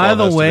 ground beef. That's By all it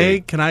the has to way,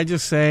 be. can I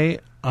just say,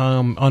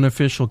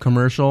 unofficial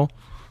commercial,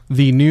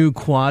 the new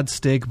quad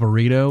steak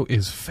burrito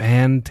is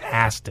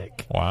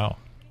fantastic. Wow.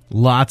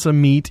 Lots of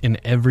meat in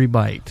every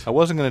bite. I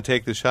wasn't going to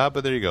take the shot,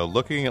 but there you go.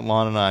 Looking at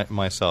Lon and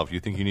myself,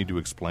 you think you need to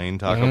explain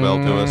Taco Bell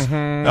to us?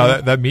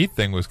 Now, that meat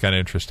thing was kind of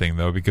interesting,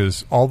 though,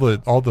 because all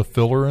the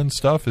filler and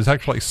stuff is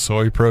actually like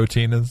soy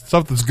protein and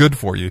stuff that's good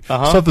for you,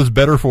 stuff that's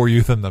better for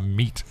you than the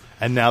meat,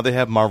 And now they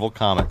have Marvel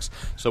Comics.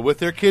 So with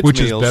their kids' which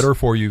meals, is better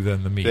for you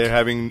than the meat. they're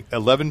having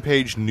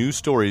 11-page news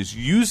stories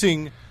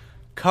using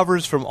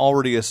covers from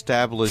already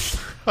established.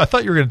 I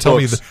thought you were going to tell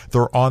me books. that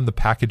they're on the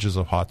packages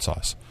of hot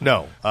sauce.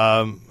 No.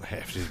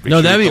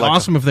 No, that'd be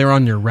awesome if they were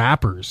on your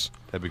wrappers.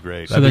 That'd be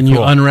great. So That'd then be you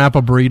cool. unwrap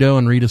a burrito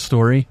and read a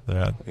story.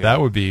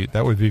 That would be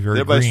very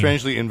Thereby green.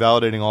 strangely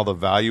invalidating all the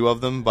value of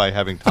them by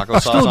having taco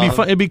sauce Still, it'd on be them.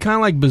 fun. It'd be kind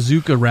of like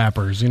bazooka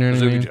wrappers. You know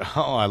what I mean?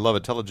 Oh, I love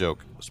it. Tell a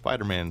joke.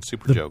 Spider-Man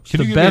super jokes.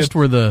 Can you The give me best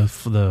were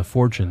the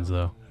fortunes,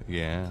 though.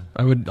 Yeah.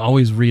 I would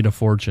always read a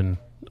fortune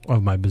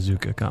of my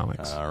bazooka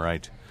comics. All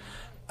right.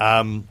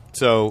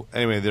 So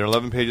anyway, there are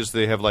 11 pages.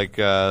 They have like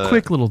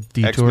Quick little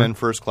detour. X-Men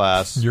First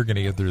Class. You're going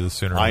to get through this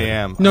sooner. or I later.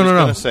 am. No, I'm no, just no.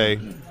 Gonna say,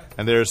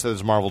 and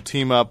there's Marvel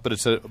Team Up,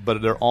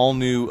 but they're all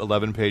new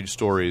 11-page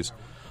stories.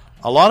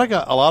 A lot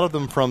of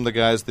them from the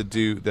guys that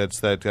do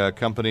that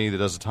company that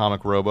does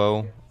Atomic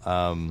Robo.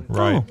 Right.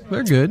 Oh,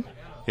 they're good.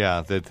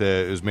 Yeah, that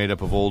is made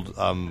up of old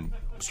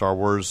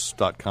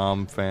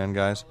StarWars.com fan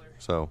guys.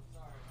 So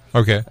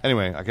Okay.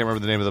 Anyway, I can't remember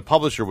the name of the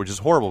publisher, which is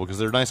horrible because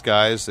they're nice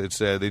guys. It's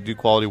they do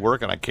quality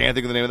work, and I can't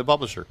think of the name of the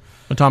publisher.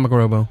 Atomic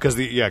Robo. Because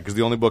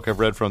the only book I've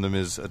read from them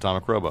is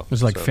Atomic Robo.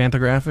 It's like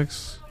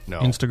Fantagraphics? No.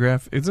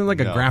 Instagraph? Isn't it like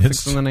a No.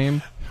 graphics in the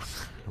name?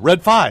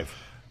 Red 5.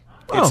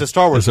 Oh. It's a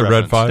Star Wars Is it Red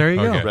reference. 5? There you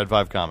go. Okay. Red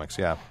 5 Comics,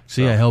 yeah.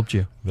 See, I helped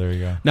you. There you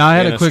go. Now, I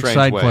had In a a quick strange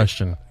side way.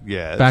 question.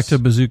 Yes. Back to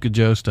Bazooka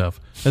Joe stuff.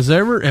 Have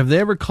they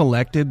ever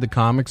collected the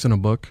comics in a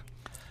book?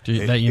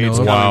 That you know It's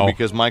of? coming Wow.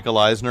 because Michael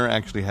Eisner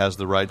actually has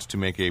the rights to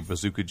make a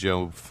Bazooka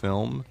Joe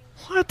film.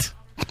 What?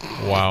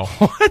 Wow.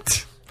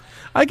 What?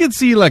 I could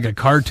see like a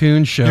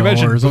cartoon show Can you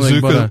imagine or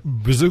something.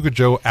 Bazooka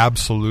Joe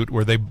Absolute,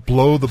 where they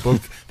blow the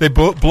book, they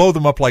blow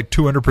them up like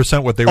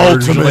 200% what they were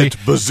originally. Ultimate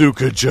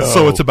Bazooka Joe.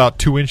 So it's about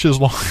 2 inches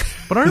long.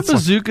 But aren't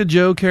Bazooka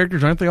Joe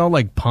characters, aren't they all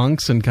like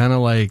punks and kind of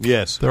like...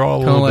 Yes. They're all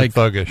a Kinda little like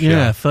bit thuggish.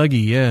 Yeah,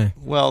 thuggy, yeah.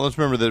 Well, let's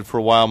remember that for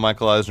a while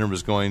Michael Eisner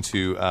was going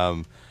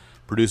to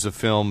produce a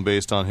film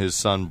based on his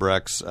son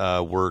Breck's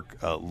work,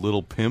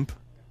 Little Pimp.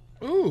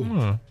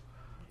 Ooh.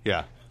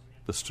 Yeah.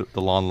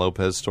 The Lon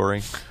Lopez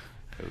story.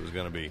 It was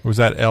going to be. Was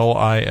that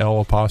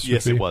L-I-L apostrophe?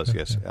 Yes, it was.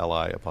 Yes,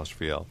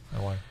 L-I''L.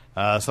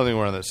 L-I. Something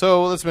around that.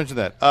 So let's mention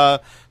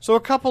that. So a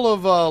couple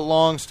of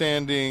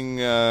long-standing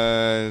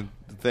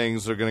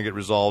things are going to get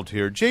resolved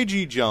here.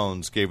 J.G.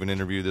 Jones gave an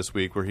interview this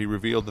week where he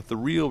revealed that the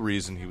real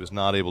reason he was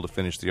not able to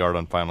finish the art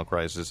on Final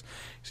Crisis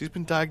is he's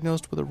been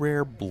diagnosed with a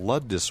rare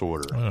blood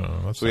disorder.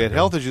 That's So he not had good.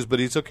 health issues, but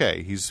he's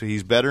okay.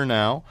 He's better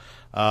now,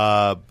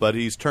 but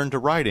he's turned to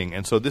writing,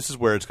 and so this is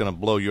where it's going to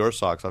blow your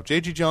socks off.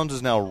 J.G. Jones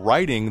is now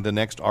writing the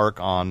next arc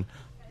on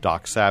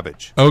Doc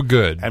Savage Oh,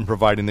 good. and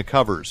providing the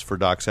covers for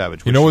Doc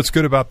Savage. You know what's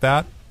good about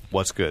that?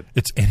 What's good?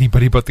 It's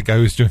anybody but the guy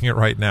who's doing it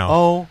right now.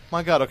 Oh,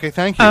 my God. Okay,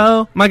 thank you.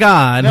 Oh, my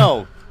God.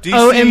 No. DC,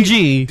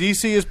 OMG.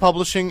 DC is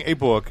publishing a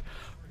book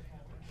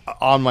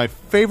on my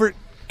favorite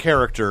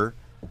character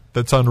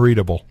That's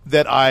unreadable.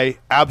 that I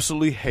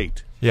absolutely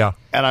hate. Yeah.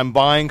 And I'm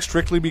buying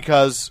strictly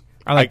because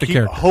I like the keep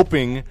character.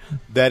 hoping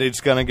that it's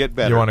going to get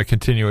better. You want a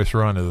continuous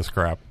run of this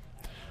crap.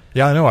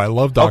 Yeah, I know. I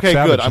love Doc Okay,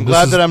 Savage. good. I'm and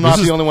glad this that is- I'm not this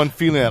is- the only one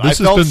feeling that. I this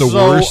has felt been the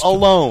so worst-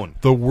 alone.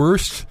 The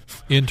worst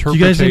You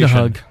interpretation. guys need a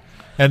hug.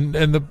 And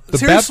the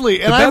Seriously,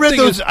 bad, and the I bad read thing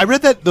those. is- I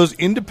read those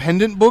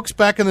independent books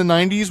back in the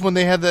 '90s when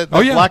they had that oh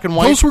yeah, black and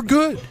white. Those were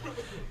good.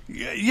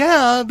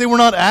 Yeah, they were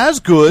not as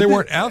good. They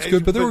weren't as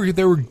good, but they were They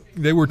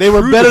true were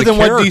to better the than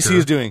what character. DC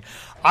is doing.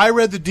 I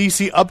read the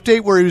DC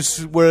update where he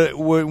was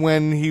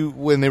when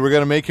they were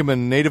going to make him a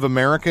Native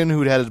American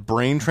who'd had his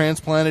brain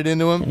transplanted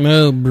into him.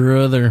 Oh,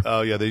 brother.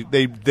 Oh yeah,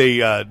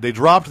 they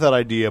dropped that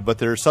idea, but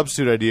their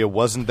substitute idea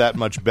wasn't that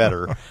much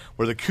better.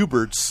 Where the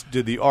Kuberts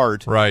did the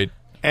art, Right.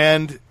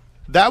 and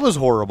that was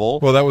horrible.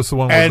 Well, that was the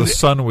one where And- the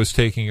son was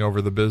taking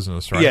over the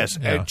business, right? Yes,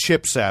 Yeah.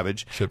 Chip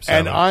Savage. Chip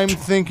And Savage. I'm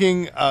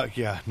thinking,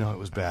 no, it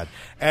was bad.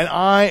 And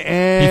I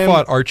am. He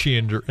fought Archie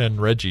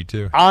and Reggie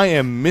too. I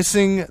am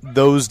missing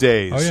those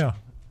days. Oh yeah.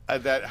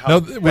 How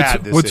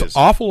bad this what's is.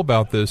 awful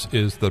about this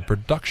is the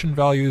production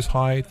value is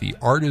high, the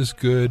art is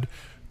good,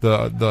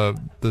 the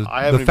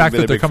I haven't fact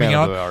even been that a they're big coming fan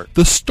of out, the art.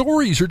 the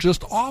stories are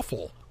just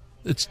awful.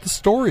 It's the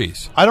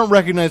stories. I don't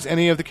recognize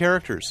any of the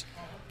characters.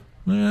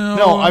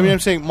 No, I mean I'm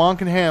saying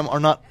Monk and Ham are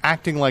not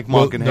acting like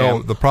Monk and no,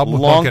 Ham. the problem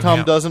with Long Monk and Tom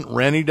Ham- doesn't.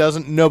 Rennie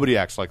doesn't. Nobody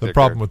acts like the their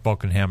problem character. with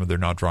Bulk and Hammond, they're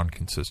not drawn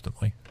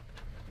consistently.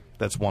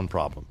 That's one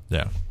problem.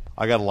 Yeah.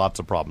 I got lots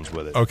of problems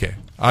with it. Okay,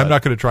 I'm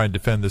not going to try and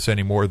defend this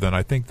any more than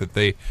I think that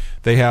they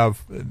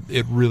have.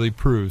 It really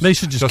proves They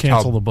should just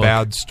cancel how the book.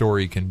 bad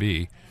story can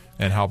be,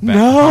 and how bad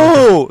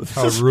No,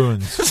 how it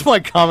ruins. This is why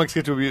comics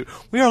get to abuse.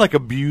 We are like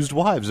abused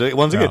wives.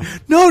 Once again, Yeah.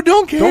 no,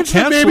 don't cancel, it,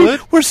 cancel baby.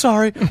 it. We're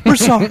sorry. We're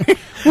sorry.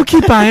 We'll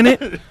keep buying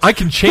it. I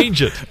can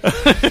change it.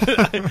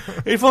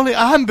 If only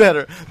I'm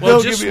better. Well,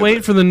 They'll just give me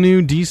wait for the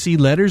new DC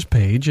letters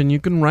page, and you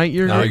can write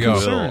your There you go.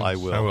 concerns. I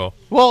will. I will.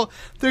 Well,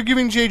 they're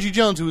giving J.G.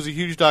 Jones, who was a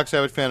huge Doc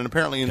Savage fan and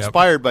apparently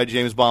inspired by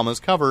James Bauman's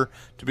cover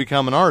to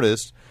become an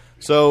artist.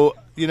 So,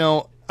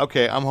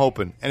 okay, I'm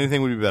hoping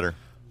anything would be better.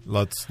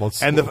 Let's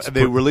And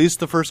they released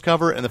the first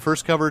cover, and the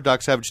first cover,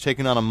 Doc Savage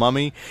taking on a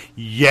mummy.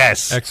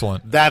 Yes,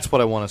 Excellent. That's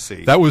what I want to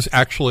see. That was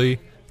actually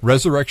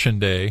Resurrection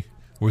Day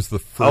was the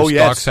first Oh,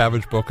 yes. Doc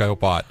Savage book I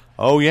bought.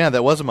 Oh yeah,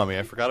 that was a mummy.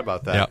 I forgot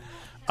about that.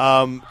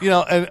 And I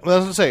was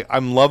going to say,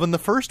 I'm loving the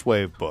first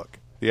wave book,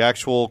 the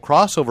actual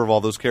crossover of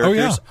all those Oh characters.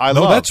 yeah, I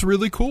love. that's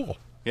really cool.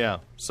 Yeah,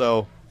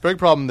 so big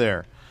problem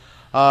there.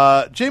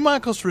 J.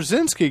 Michael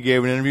Straczynski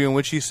gave an interview in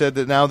which he said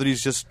that now that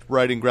he's just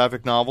writing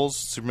graphic novels,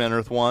 Superman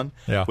Earth 1,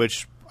 Yeah.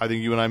 which I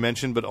think you and I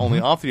mentioned, but only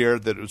off the air,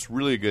 that it was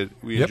really good.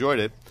 We Yep. enjoyed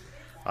it.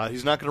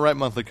 He's not going to write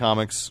monthly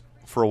comics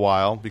for a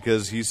while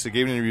because he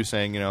gave an interview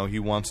saying, he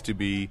wants to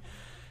be.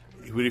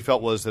 What he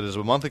felt was that as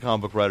a monthly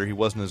comic book writer, he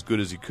wasn't as good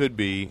as he could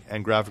be,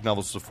 and graphic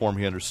novels was a form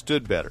he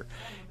understood better.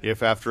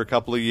 If after a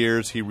couple of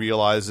years he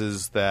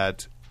realizes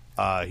that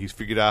he's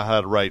figured out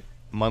how to write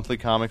monthly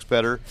comics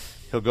better,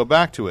 he'll go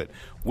back to it.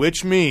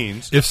 Which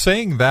means, If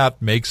saying that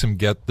makes him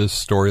get this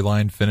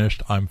storyline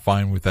finished, I'm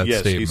fine with that yes,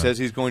 statement. he says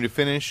he's going to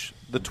finish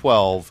the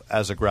 12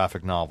 as a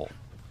graphic novel.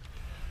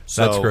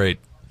 So, That's great.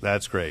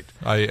 That's great.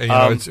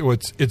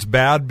 It's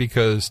bad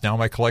because now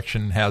my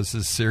collection has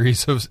this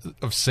series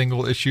of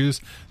single issues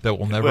that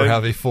will never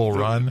have a full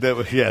run.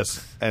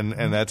 Yes, and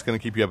that's going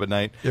to keep you up at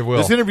night. It will.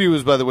 This interview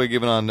was, by the way,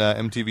 given on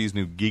MTV's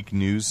new Geek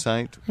News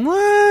site.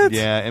 What?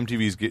 Yeah,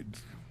 MTV's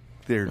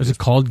Is it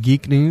called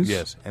Geek News?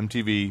 Yes,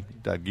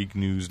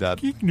 mtv.geeknews.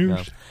 Geek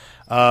News.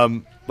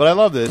 But I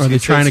love this. Are they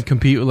trying to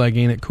compete with like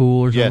Ain't It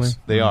Cool or something? Yes,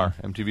 they are.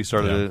 MTV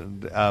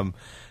started it.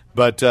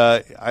 But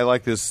I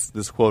like this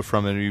quote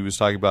from him. He was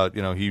talking about,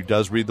 he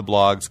does read the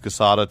blogs.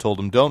 Quesada told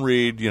him, don't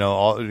read,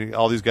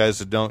 all these guys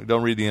said,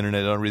 don't read the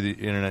internet, don't read the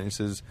internet. He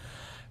says,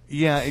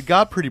 yeah, it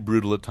got pretty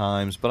brutal at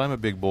times, but I'm a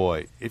big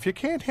boy. If you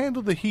can't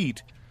handle the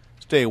heat,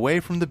 stay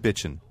away from the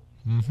bitching.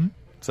 Mm-hmm.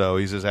 So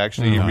he says,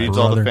 actually, he reads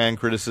all the fan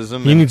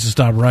criticism. He needs to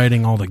stop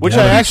writing all the Which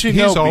I actually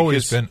know he's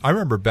always because been. I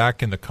remember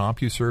back in the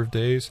CompuServe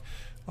days,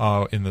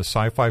 in the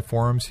sci-fi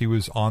forums, he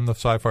was on the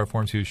sci-fi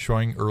forums. He was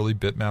showing early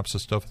bitmaps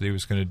of stuff that he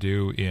was going to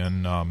do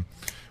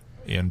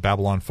in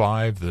Babylon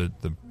 5,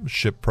 the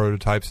ship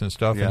prototypes and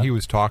stuff. Yeah. And he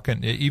was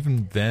talking.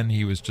 Even then,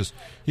 he was talking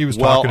to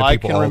people I all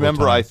can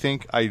remember. the time. I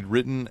think I'd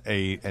written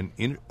a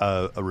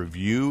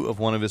review of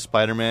one of his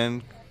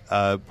Spider-Man.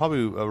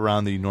 Probably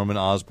around the Norman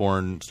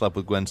Osborn slept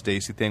with Gwen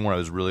Stacy thing, where I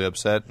was really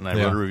upset, and I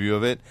wrote a review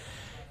of it.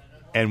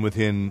 And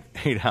within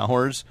 8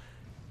 hours,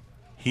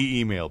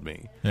 he emailed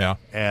me. Yeah.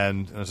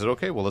 And I said,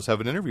 okay, well, let's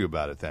have an interview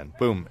about it then.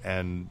 Boom.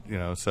 And,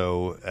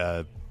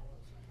 so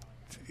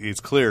it's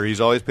clear he's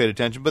always paid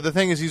attention. But the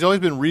thing is, he's always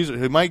been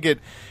reasonable. He might get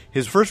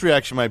his first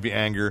reaction might be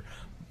anger,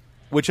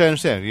 which I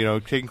understand.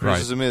 Taking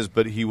criticism is,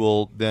 but he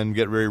will then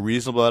get very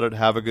reasonable about it,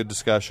 have a good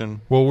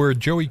discussion. Well, where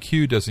Joey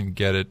Q doesn't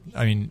get it,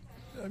 I mean,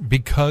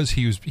 because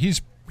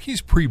he's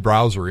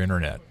pre-browser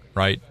internet,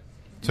 right?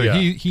 So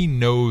he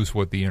knows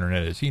what the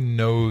internet is. He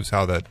knows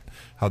how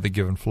the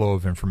given flow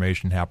of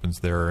information happens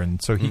there, and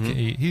so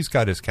he's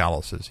got his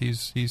calluses.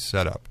 He's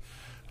set up.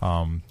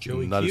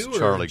 Joey not Q as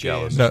Charlie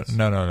Callis. No.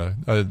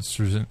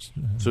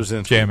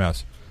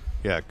 JMS.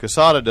 Yeah,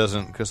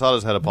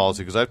 Quesada's had a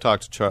policy because I've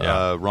talked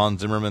to Ron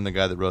Zimmerman, the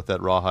guy that wrote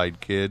that Rawhide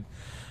Kid,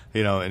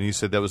 and he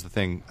said that was the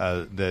thing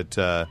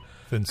that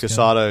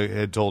Quesada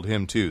had told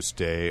him too: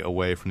 stay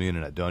away from the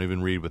internet. Don't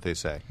even read what they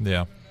say.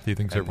 Yeah, he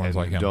thinks everyone's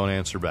like him. Don't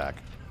answer back.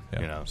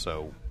 Yeah.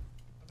 So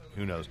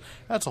who knows?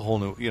 That's a whole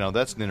new.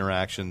 That's an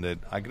interaction that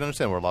I can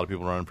understand where a lot of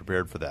people are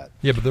unprepared for that.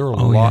 Yeah, but there are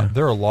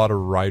a lot of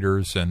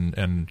writers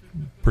and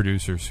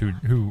producers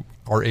who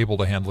are able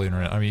to handle the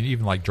internet. I mean,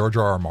 even like George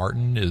R. R.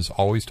 Martin is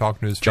always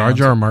talking to his fans.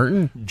 George R.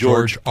 Martin?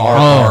 George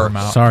R.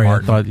 Martin. Sorry, I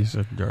thought you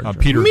said George.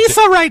 Peter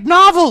Misa write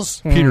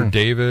novels. Peter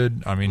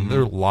David. I mean,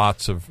 there are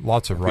lots of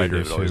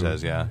writers. David always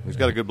has. Yeah, he's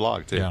got a good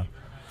blog too. Yeah,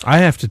 I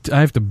have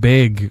to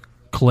beg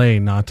Clay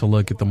not to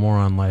look at the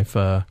Moron Life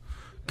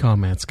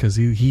comments because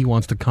he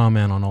wants to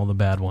comment on all the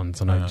bad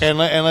ones. And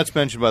let's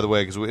mention, by the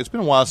way, because it's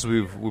been a while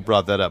since we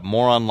brought that up.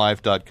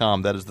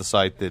 Moronlife.com. That is the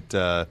site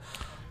that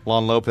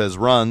Lon Lopez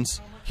runs.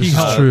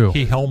 True.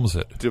 He helms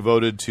it.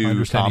 Devoted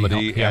to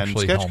comedy and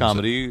sketch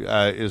comedy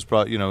is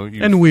probably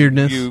and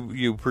weirdness.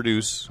 You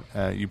produce,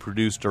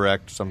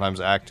 direct,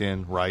 sometimes act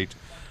in, write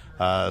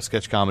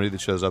sketch comedy that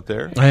shows up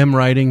there. I am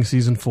writing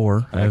season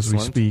 4 as we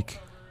speak.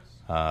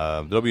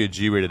 There'll be a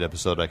G-rated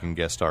episode I can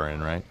guest star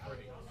in, right?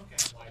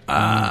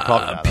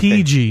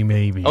 PG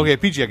maybe. Okay,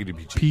 PG I can do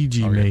PG.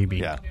 PG okay. maybe.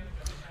 Yeah.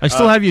 I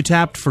still have you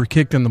tapped for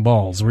Kicked in the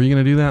Balls. Were you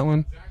going to do that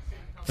one?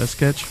 That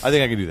sketch? I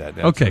think I can do that.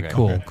 Okay,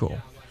 cool.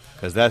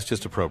 Because that's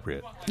just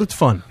appropriate. It's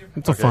fun.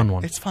 It's a fun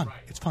one. It's fun.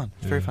 It's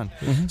very fun.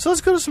 Mm-hmm. So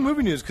let's go to some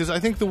movie news because I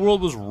think the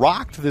world was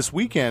rocked this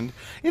weekend.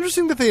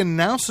 Interesting that they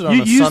announced it on a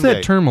Sunday. You use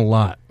that term a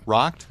lot.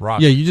 Rocked?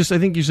 Yeah, I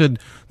think you said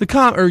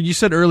you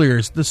said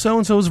earlier the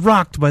so-and-so was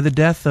rocked by the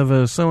death of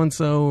a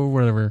so-and-so or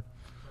whatever.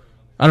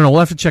 I don't know. We'll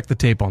have to check the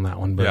tape on that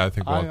one. But yeah, I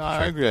think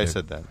I agree. I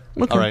said that.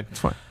 Okay, all right, it's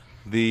fine.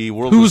 The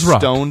world was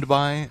stoned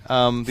by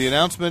the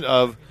announcement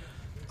of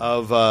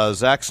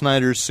Zack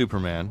Snyder's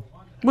Superman.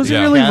 Was he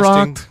really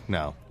rocked?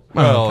 No.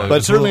 Well,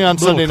 but certainly on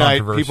Sunday night,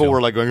 people controversial.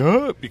 were like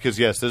going, because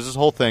yes, there's this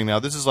whole thing now.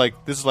 This is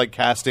like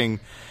casting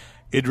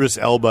Idris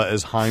Elba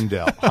as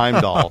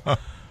Heimdall.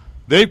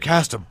 They've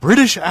cast a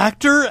British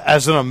actor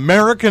as an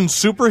American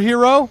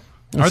superhero.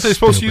 Aren't they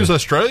supposed to use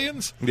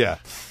Australians? Yeah,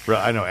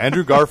 right, I know.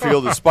 Andrew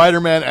Garfield as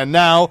Spider-Man, and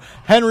now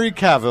Henry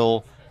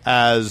Cavill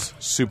as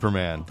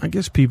Superman. I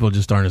guess people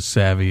just aren't as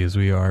savvy as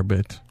we are,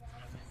 but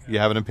you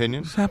have an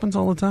opinion? This happens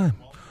all the time.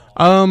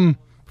 From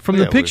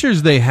the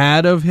pictures they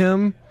had of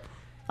him,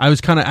 I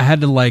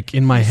had to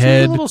in my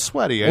head. A little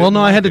sweaty.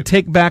 I had to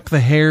take back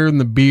the hair and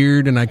the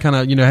beard, and I kind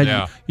of, you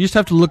just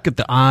have to look at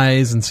the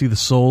eyes and see the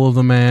soul of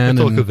the man.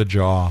 Look at the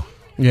jaw.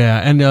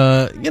 Yeah, and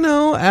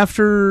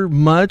after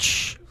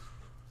much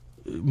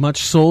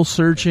soul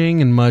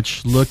searching and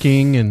much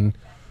looking and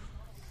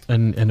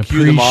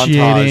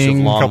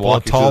appreciating, a couple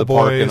of tall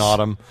boys in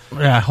autumn.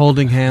 Yeah,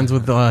 holding hands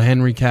with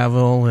Henry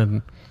Cavill,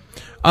 and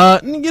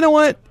you know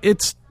what?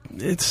 It's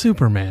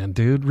Superman,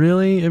 dude.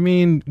 Really? I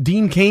mean,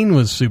 Dean Cain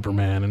was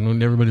Superman,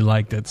 and everybody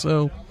liked it.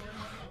 So,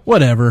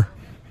 whatever.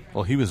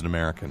 Well, he was an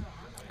American.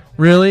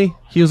 Really?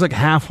 He was like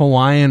half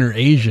Hawaiian or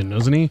Asian,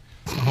 wasn't he?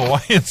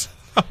 Hawaiians.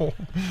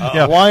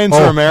 Hawaiians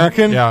are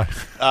American. Yeah.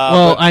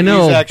 Well, I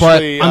know, he's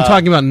actually, but I'm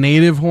talking about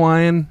native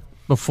Hawaiian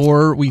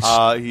before we...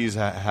 he's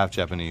half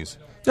Japanese.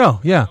 Oh,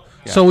 yeah.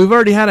 So we've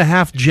already had a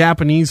half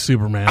Japanese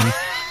Superman.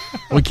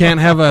 We can't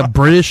have a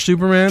British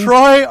Superman?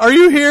 Troy, are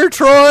you here,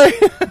 Troy?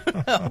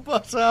 Help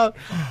us out.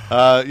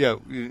 Yeah,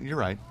 you're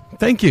right.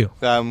 Thank you.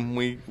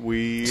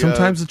 We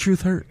Sometimes the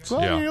truth hurts.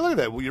 Well, Yeah. look at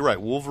that. Well, you're right.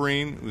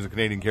 Wolverine, who's a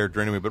Canadian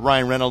character anyway, but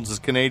Ryan Reynolds is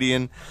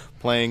Canadian,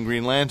 playing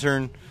Green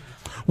Lantern.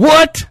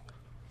 What?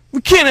 We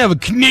can't have a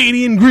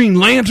Canadian Green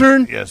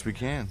Lantern? Yes, we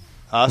can.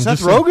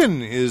 Seth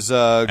Rogen is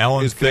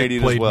Alan is Thicke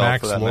Canadian played as well.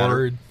 Max for that Lord.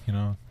 matter. You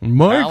know,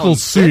 Michael Alan Thicke?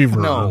 Seaver.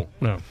 No.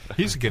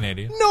 he's a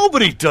Canadian.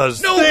 Nobody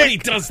does. Nobody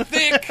does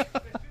thick.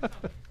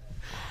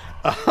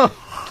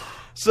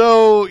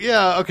 So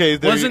yeah, okay.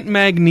 Wasn't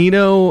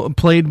Magneto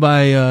played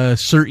by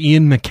Sir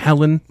Ian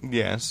McKellen?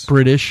 yes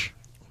British.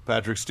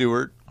 Patrick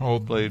Stewart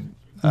played?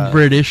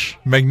 British.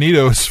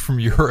 Magneto's from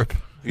Europe.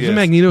 Yes. Isn't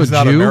Magneto He's a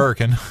not Jew?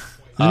 American. Isn't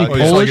he He's like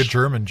a Polish?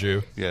 German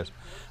Jew. Yes,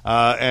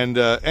 and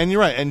you're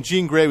right. And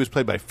Jean Grey was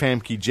played by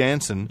Famke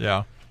Janssen.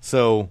 Yeah.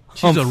 So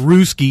She's a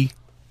Ruski.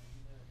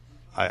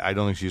 I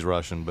don't think she's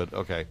Russian, but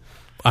okay.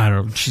 I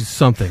don't know. She's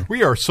something.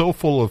 We are so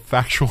full of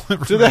factual Do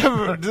information. they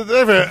have? Do they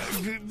have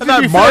a,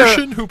 that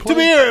Martian who To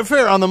be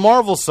fair, on the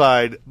Marvel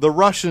side, the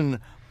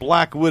Russian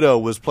Black Widow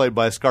was played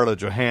by Scarlett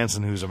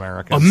Johansson, who's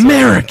American.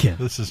 American.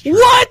 This is true.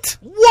 What?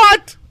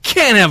 What?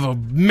 Can't have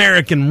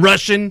American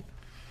Russian.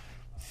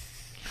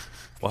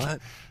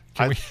 What?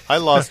 I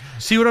lost.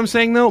 See what I'm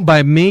saying, though?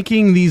 By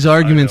making these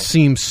arguments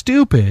seem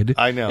stupid,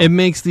 I know. it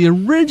makes the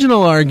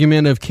original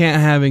argument of can't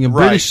having a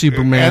British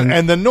Superman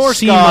and the Norse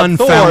seem god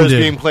Thor is unfounded.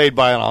 being played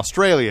by an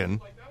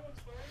Australian.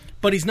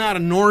 But he's not a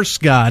Norse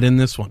god in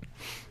this one.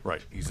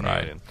 Right, he's an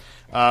alien.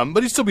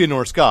 But he'd still be a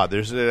Norse god.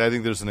 I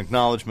think there's an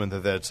acknowledgement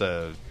that that's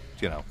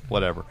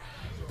whatever.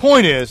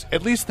 Point is,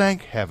 at least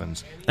thank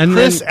heavens, And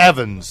Chris then-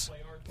 Evans.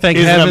 Thank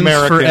is an heavens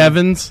American, for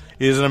Evans.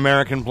 Is an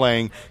American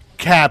playing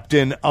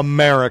Captain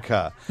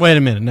America. Wait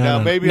a minute. Now,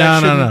 No. maybe I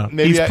shouldn't-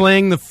 maybe He's I-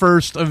 playing the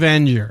first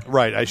Avenger.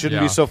 Right, I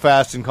shouldn't Yeah. be so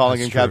fast in calling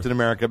That's him true. Captain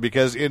America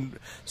because in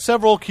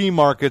several key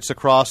markets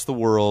across the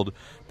world,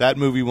 that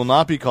movie will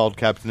not be called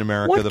Captain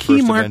America: What The key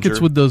First markets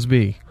Avenger. would those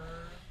be?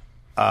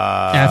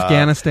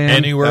 Afghanistan?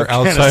 Anywhere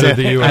outside of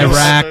the U.S.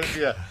 Iraq?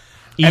 Yeah.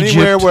 Egypt?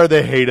 Anywhere where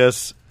they hate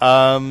us.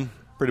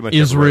 Pretty much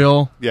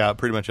Israel? everywhere. Yeah,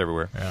 pretty much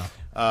everywhere.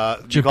 Yeah.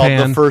 Japan.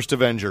 Called The First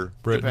Avenger.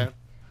 Britain. Japan.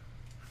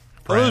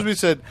 Well, as we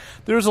said,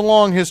 there's a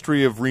long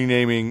history of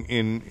renaming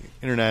in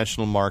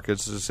international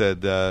markets. As I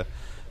said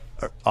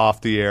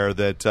off the air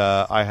that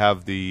I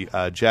have the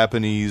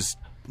Japanese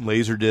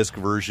Laserdisc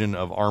version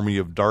of Army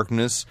of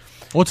Darkness,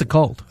 What's it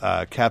called?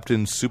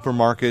 Captain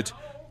Supermarket,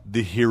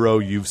 the hero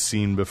you've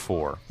seen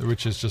before,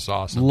 Which is just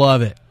awesome.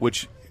 Love it.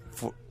 which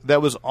that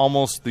was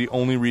almost the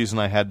only reason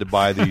I had to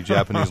buy the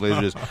Japanese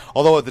Laserdisc.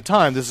 Although at the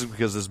time, this is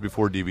because this is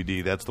before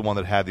DVD. That's the one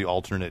that had the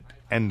alternate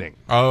ending.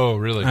 Oh,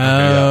 really?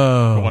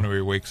 Oh. The one where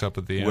he wakes up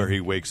at the end. Where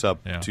he wakes up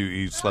Yeah.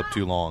 he slept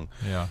too long.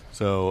 Yeah.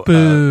 So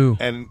Boo.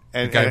 And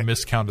The guy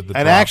miscounted the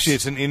and drops. actually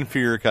it's an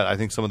inferior cut. I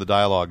think some of the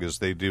dialogue is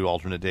they do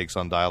alternate takes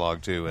on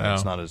dialogue too, and Oh.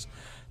 it's not as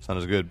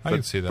good. I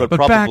can see that. But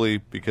But probably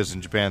because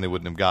in Japan they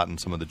wouldn't have gotten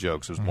some of the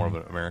jokes. It was more of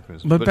an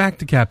Americanism. But back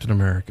to Captain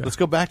America. let's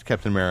go back to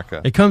Captain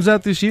America. It comes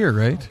out this year,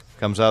 right?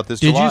 Comes out this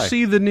Did July. you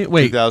see the new...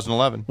 Wait,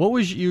 2011. what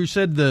was... You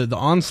said the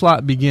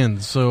onslaught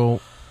begins, so...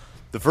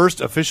 The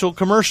first official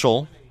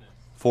commercial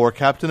for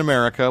Captain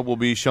America will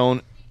be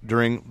shown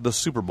during the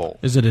Super Bowl.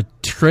 Is it a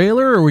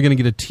trailer, or are we going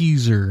to get a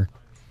teaser?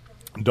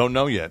 Don't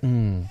know yet. We're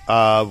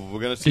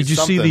going to see Did you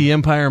something. see the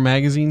Empire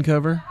magazine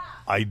cover?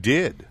 I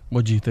did.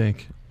 What'd you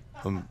think?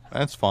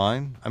 That's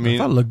fine. I I mean,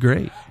 thought it looked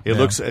great. it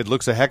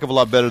looks a heck of a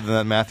lot better than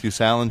that Matthew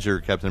Salinger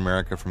Captain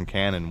America from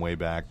Canon way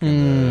back.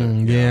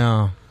 in the,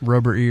 Yeah,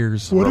 rubber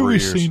ears. What have Rubber we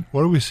ears. seen?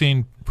 What have we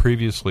seen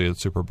previously at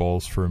Super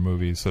Bowls for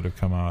movies that have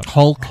come out?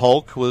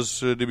 Hulk was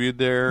debuted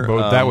there.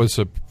 But that was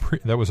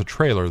a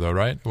trailer, though,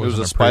 right? It was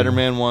a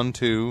Spider-Man one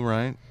too,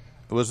 right?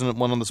 Wasn't it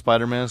one of the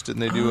Spider-Mans?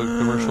 Didn't they do a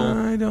commercial?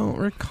 I don't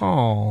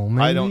recall.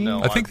 Maybe? I don't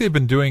know. I think they've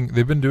been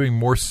doing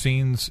more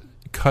scenes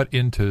cut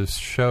into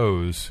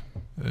shows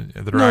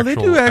that are No, actual they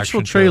do actual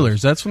action trailers.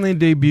 shows. That's when they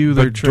debut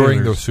their But trailers.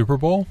 during the Super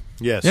Bowl.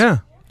 Yes. Yeah.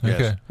 Yes.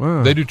 Okay.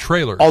 Wow. They do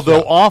trailers. Although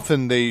yeah.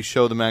 often they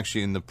show them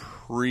actually in the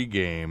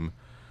pre-game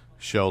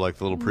show, like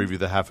the little preview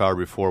the half hour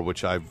before,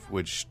 which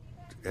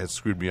has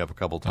screwed me up a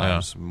couple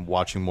times. I'm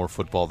watching more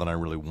football than I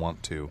really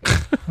want to.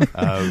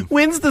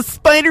 When's the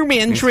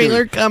Spider-Man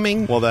trailer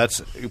coming? Well,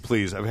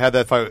 please. I've had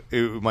that fight.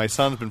 My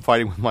son's been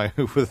fighting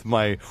with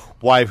my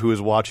wife, who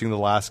was watching the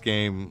last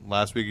game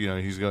last week. You know,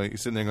 he's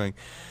sitting there going,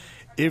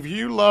 "If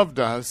you loved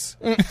us,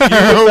 you would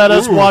let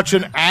us watch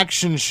an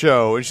action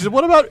show." And she said,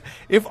 "What about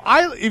if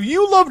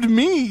you loved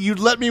me, you'd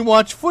let me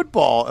watch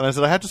football?" And I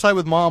said, "I have to side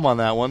with Mom on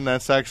that one.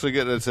 That's actually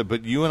good." And I said,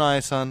 "But you and I,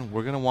 son,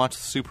 we're going to watch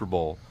the Super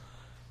Bowl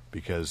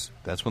because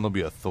that's when there'll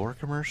be a Thor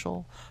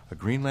commercial, a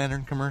Green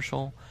Lantern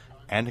commercial,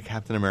 and a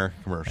Captain America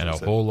commercial." and I a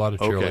said, whole lot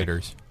of "Okay."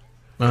 cheerleaders.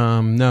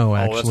 No, Oh,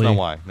 actually. that's not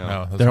why. No.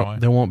 No, that's There, why.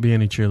 there won't be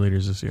any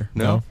cheerleaders this year.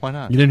 No? Why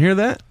not? You didn't hear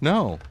that?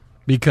 No.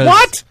 Because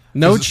What?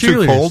 No Is it too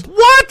cheerleaders. cold?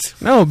 What?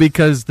 No,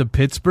 because the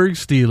Pittsburgh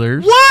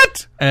Steelers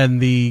What? and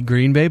the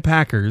Green Bay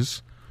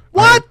Packers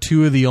What? are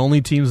two of the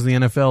only teams in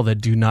the NFL that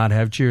do not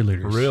have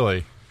cheerleaders.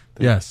 Really?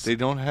 Yes. They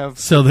don't have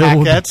So there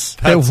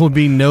will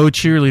be no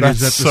cheerleaders at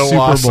the that's so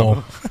Super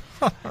Bowl. awesome.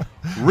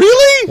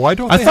 Really? Why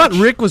don't I they thought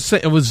have- Rick was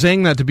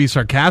saying that to be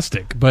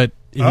sarcastic, but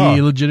Oh.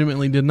 he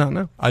legitimately did not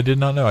know. I did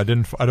not know. I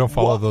don't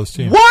follow those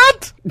teams.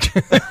 What?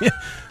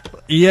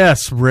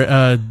 Yes,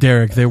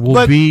 Derek, there will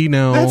But be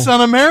no. That's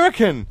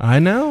un-American. I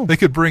know. They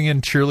could bring in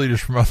cheerleaders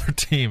from other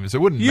teams.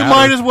 It wouldn't You matter.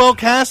 might as well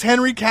cast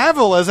Henry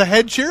Cavill as a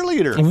head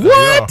cheerleader.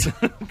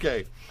 What?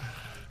 Okay.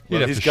 You'd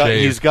Well, have to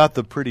shave. he's got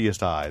the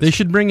prettiest eyes. They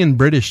should bring in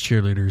British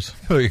cheerleaders.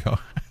 There you go.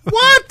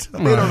 What?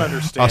 They don't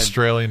understand.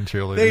 Australian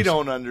cheerleaders. They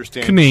don't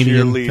understand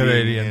Canadian. cheerleading.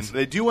 Canadians.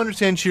 They do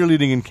understand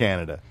cheerleading in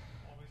Canada.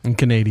 In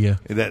Canada.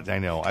 That I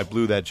know. I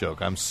blew that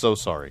joke. I'm so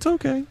sorry. It's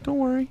okay. Don't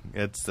worry.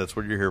 That's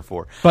what you're here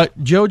for.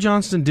 But Joe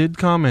Johnston did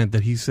comment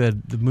that he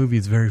said the movie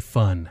is very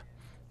fun.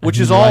 Which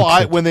And is he all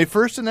likes it. when they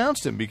first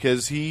announced him,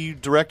 because he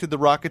directed The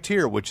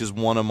Rocketeer, which is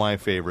one of my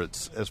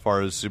favorites as far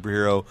as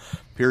superhero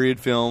period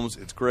films.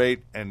 It's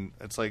great, and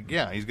it's like,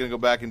 yeah, he's going to go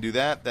back and do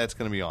that. That's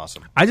going to be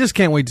awesome. I just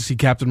can't wait to see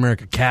Captain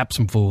America cap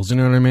some fools. You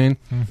know what I mean?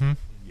 Mm-hmm.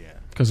 Yeah,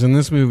 Because in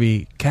this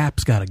movie,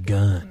 Cap's got a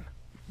gun.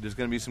 there's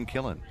going to be some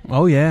killing.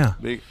 Oh, yeah.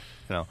 Big,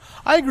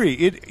 I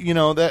agree.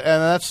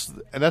 That's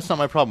not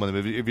my problem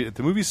with the movie. If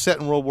the movie's set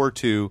in World War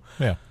II,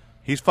 Yeah.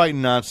 he's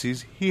fighting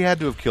Nazis. He had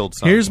to have killed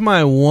some. Here's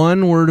my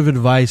one word of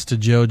advice to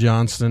Joe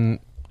Johnston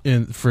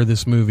for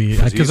this movie.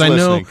 'Cause Because he's I know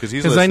listening, 'cause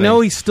he's I know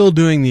listening. he's still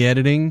doing the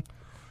editing.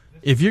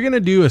 If you're going to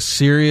do a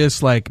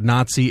serious like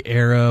Nazi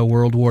era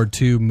World War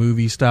II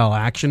movie style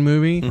action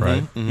movie,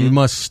 Right. you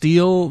must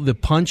steal the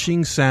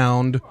punching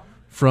sound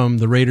from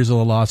the Raiders of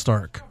the Lost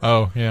Ark.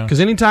 Oh, yeah. Because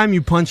anytime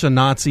you punch a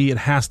Nazi, it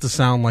has to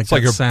sound like It's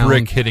like that a sound.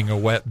 brick hitting a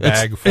wet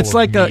bag full It's of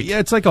like meat.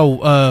 it's like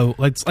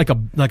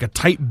a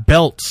tight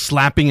belt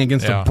slapping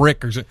against Yeah. a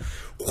brick or something.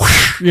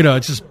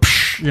 It's just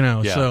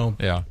Yeah. So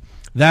Yeah.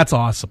 that's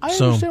awesome. I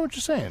So understand what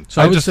you're saying.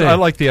 I would say I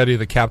like the idea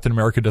that Captain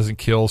America doesn't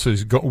kill, so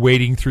he's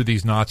wading through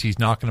these Nazis,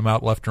 knocking them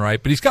out left and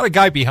right. But he's got a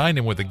guy behind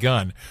him with a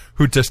gun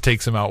who just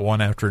takes them out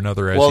one after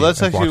another. As Well, he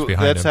that's walks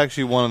behind him.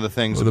 actually one of the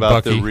things With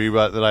about the Bucky.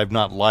 rewrite that I've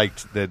not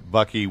liked. That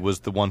Bucky was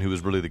the one who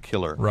was really the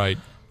killer. Right.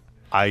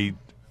 I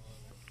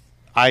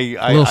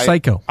little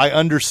psycho. I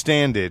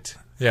understand it.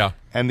 Yeah.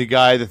 And the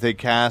guy that they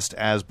cast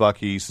as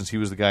Bucky, since he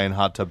was the guy in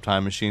Hot Tub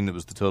Time Machine that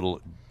was the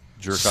total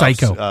jerk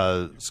Psycho.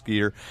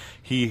 skier,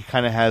 he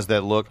kind of has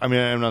that look. I mean,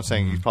 I'm not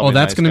saying he's probably oh,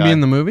 that's going to be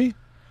in the movie.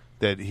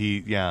 that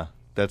he's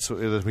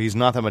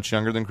not that much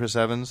younger than Chris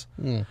Evans.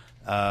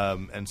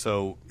 And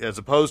so as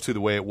opposed to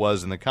the way it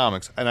was in the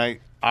comics, and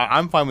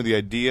I'm fine with the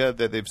idea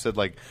that they've said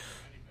like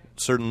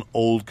certain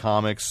old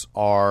comics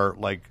are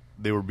like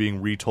they were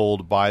being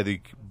retold by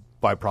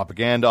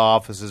propaganda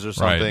offices or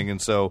something, Right.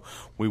 and so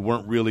we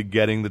weren't really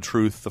getting the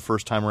truth the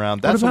first time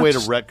around. That's a about way to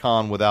just-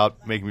 retcon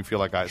without making me feel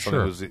like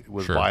Sure. something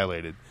was Sure.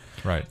 violated.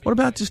 Right. What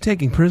about just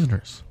taking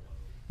prisoners?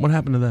 What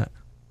happened to that?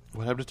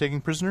 What happened to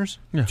taking prisoners?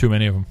 Too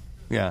many of them.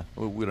 Yeah,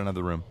 we don't have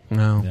the room.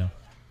 No. Yeah.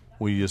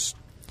 We just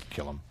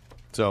kill them.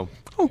 So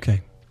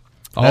Okay.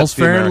 that's All's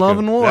the fair in American- love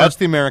and war. That's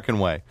the American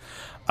way.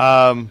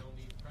 So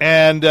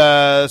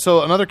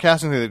another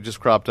casting thing that just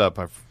cropped up.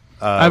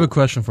 I have a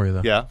question for you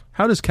though. Yeah.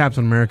 How does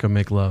Captain America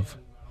make love?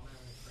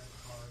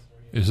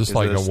 Is this Is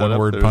like there a setup?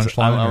 one-word There's-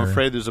 punchline? I'm or-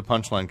 afraid there's a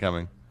punchline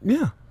coming.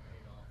 Yeah.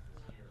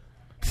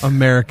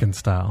 American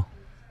style.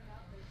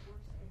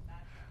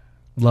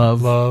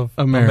 Love. Love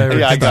American. American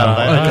Yeah, I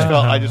got it. style.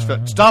 I just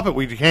felt. Stop it.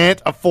 We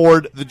can't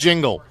afford the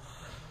jingle.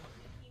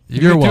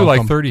 You You're can do like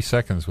welcome. 30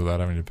 seconds without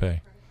having to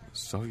pay.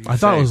 So you I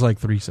thought say. it was like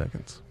 3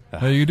 seconds.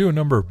 No, you can do a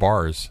number of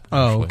bars.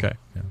 Oh, actually. okay.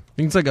 Yeah. I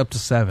think it's like up to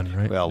 7,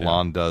 right? Well, Yeah.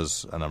 Lon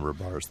does a number of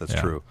bars. That's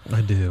Yeah. true. I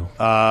do.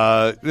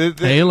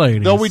 Hey,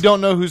 ladies. Though we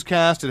don't know who's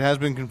cast, it has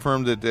been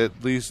confirmed that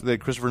at least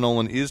that Christopher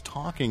Nolan is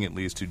talking at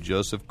least to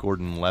Joseph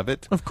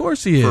Gordon-Levitt Of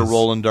course he is. for a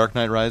role in Dark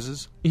Knight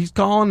Rises. He's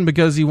calling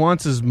because he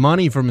wants his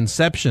money from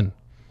Inception.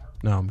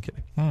 No, I'm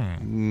kidding.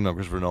 No,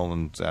 Christopher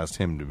Nolan's asked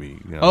him to be.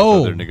 Oh.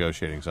 So they're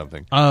negotiating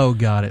something. Oh,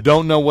 got it.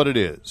 Don't know what it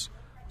is.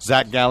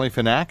 Zach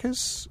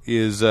Galifianakis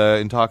is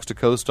in talks to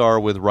co-star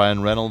with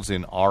Ryan Reynolds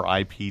in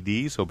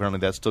R.I.P.D. So apparently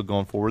that's still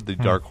going forward. The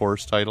Dark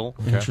Horse title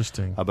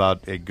Interesting.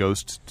 about a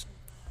ghost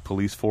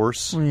police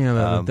force. Well,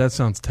 yeah, that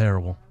sounds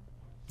terrible.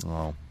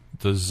 Oh.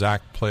 Does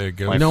Zach play a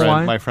ghost? My You know friend,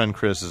 why? my friend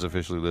Chris is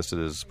officially listed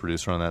as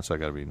producer on that, so I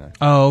got to be nice.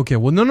 Oh, okay.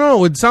 Well,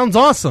 no. It sounds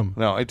awesome.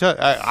 No, I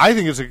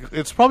think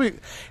it's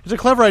a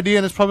clever idea,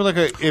 and it's probably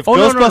like if Oh,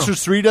 no, Ghostbusters no.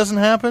 3 doesn't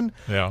happen,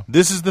 Yeah.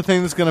 this is the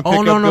thing that's going to pick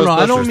Oh, no. up Ghostbusters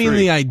I don't mean 3.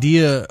 the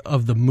idea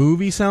of the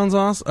movie sounds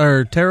awesome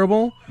or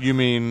terrible. You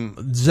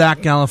mean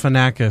Zach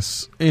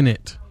Galifianakis in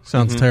it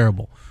sounds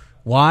terrible.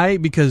 Why?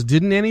 Because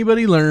didn't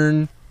anybody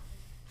learn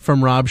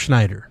from Rob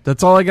Schneider?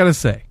 That's all I got to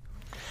say.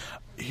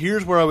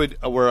 here's where I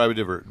would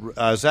differ.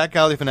 Zach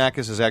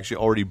Galifianakis has actually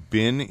already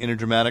been in a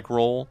dramatic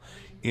role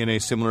in a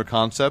similar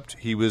concept.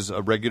 He was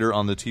a regular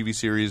on the TV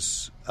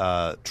series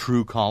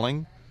True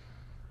Calling.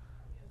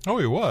 Oh,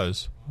 he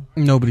was.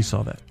 Nobody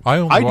saw that.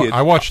 I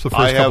watched the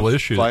first couple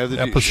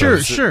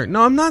issues. Sure.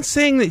 No, I'm not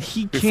saying that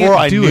he can't do it. Before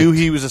I knew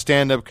he was a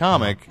stand-up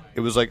comic, it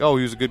was like, oh,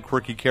 he was a good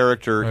quirky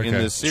character in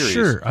this series.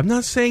 Sure. I'm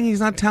not saying he's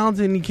not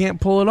talented and he can't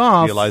pull it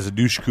off. Eliza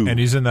Dushku. And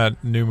he's in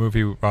that new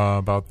movie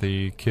about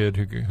the kid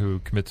who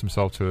commits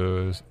himself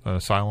to an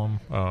asylum.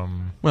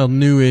 Well,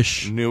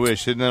 newish.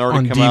 Didn't that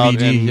already on come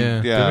DVD,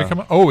 out? yeah. Did it come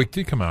out? Oh, it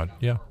did come out.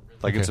 Yeah.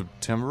 Like in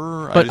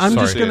September? But I'm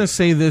just going to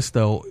say this,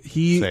 though.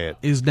 He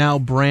is now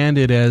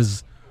branded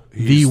as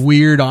the He's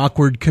weird,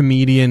 awkward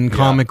comedian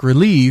comic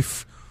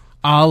relief,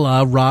 a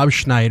la Rob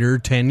Schneider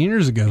 10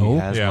 years ago. He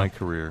has my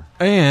career.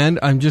 And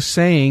I'm just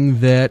saying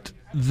that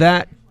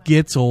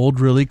gets old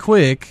really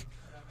quick.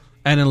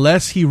 And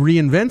unless he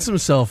reinvents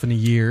himself in a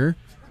year,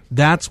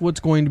 that's what's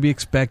going to be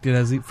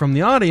expected from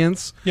the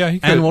audience. Yeah, he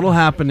could. And what will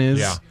happen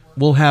is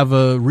we'll have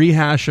a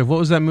rehash of, what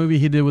was that movie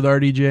he did with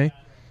RDJ?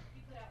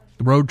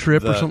 The Road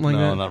Trip or something like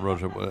that? No, not Road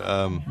Trip.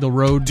 The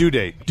Road... Due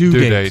Date. Due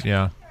Date,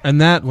 yeah. And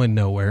that went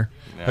nowhere.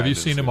 Yeah, Have you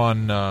seen him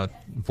on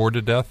Bored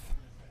to Death?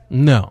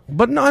 No.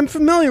 But no, I'm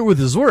familiar with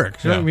his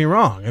work. Don't get me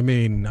wrong. I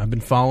mean, I've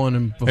been following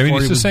him before he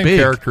was big. He's the same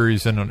character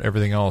he's in on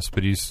everything else,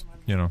 but he's,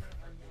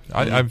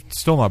 I'm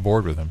still not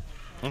bored with him.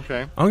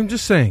 Okay. I'm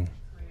just saying,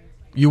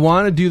 you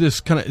want to do this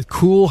kind of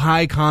cool,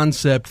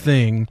 high-concept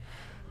thing.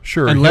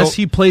 Sure. Unless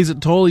he plays it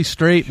totally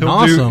straight and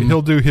awesome.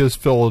 He'll do his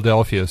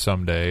Philadelphia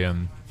someday,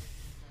 and...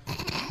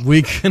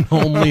 We can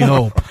only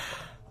hope.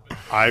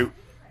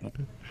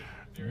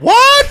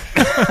 What?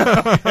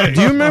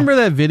 Do you remember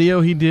that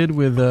video he did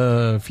with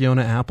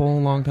Fiona Apple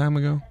a long time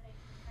ago?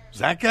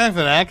 Zach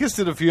Galifianakis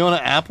did a Fiona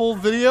Apple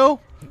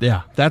video?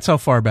 Yeah, that's how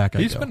far back I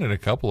go. He's been in a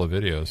couple of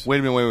videos. Wait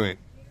a minute.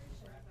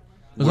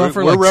 It was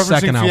we're like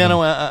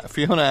referencing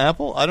Fiona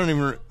Apple? I barely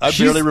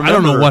remember. I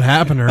don't know what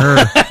happened to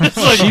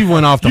her. She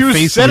went off the face of the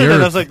earth. You said it,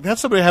 and I was like, that's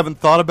somebody I haven't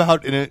thought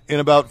about in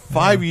about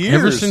 5 years.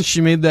 Ever since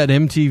she made that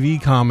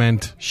MTV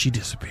comment, she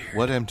disappeared.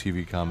 What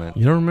MTV comment?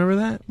 You don't remember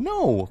that?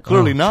 No,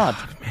 clearly not.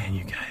 God, man,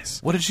 you guys.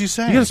 What did she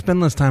say? You got to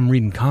spend less time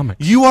reading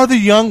comics. You are the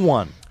young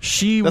one.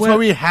 That's why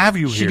we have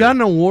you here. She got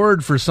an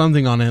award for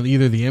something on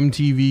either the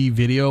MTV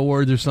Video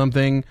Awards or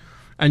something.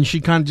 And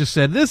she kind of just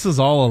said, this is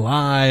all a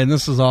lie, and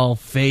this is all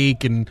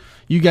fake, and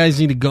you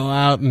guys need to go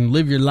out and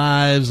live your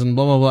lives, and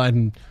blah, blah, blah.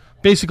 And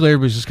basically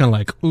everybody's just kind of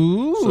like,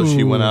 ooh. So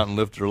she went out and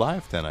lived her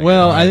life then,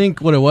 I think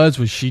what it was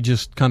she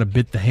just kind of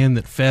bit the hand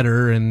that fed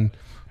her, and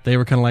they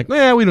were kind of like,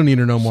 we don't need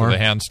her no more. So the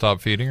hand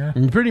stopped feeding her?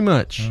 Pretty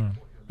much. And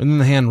then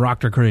the hand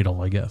rocked her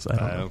cradle, I guess. I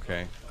don't know.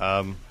 Okay.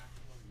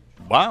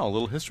 Wow, a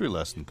little history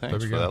lesson.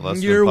 Thanks for that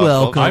lesson. You're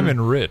welcome. I'm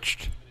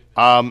enriched.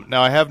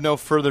 Now, I have no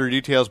further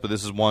details, but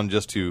this is one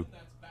just to...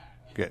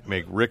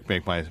 make Rick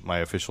make my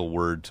official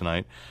word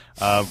tonight.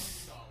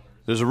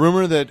 There's a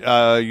rumor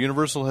that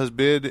Universal has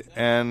bid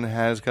and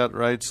has got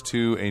rights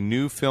to a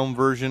new film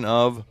version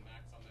of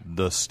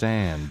The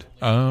Stand.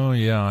 Oh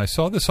yeah, I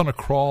saw this on a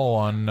crawl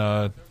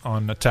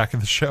on Attack of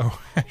the Show.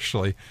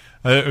 Actually,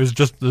 it was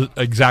just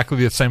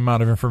exactly the same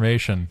amount of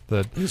information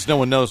that because no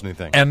one knows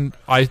anything. And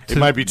it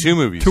might be 2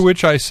 movies. To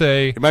which I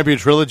say it might be a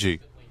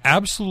trilogy.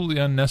 Absolutely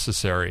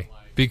unnecessary.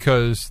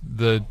 Because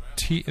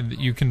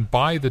you can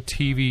buy the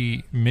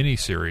TV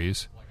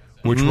miniseries,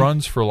 which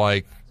runs for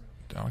like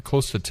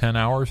close to 10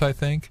 hours, I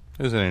think.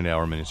 It's an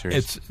 8-hour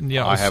miniseries.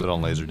 I have it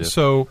on Laserdisc.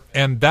 So,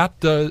 and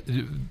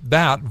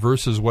that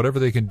versus whatever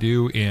they can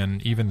do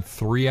in even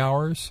 3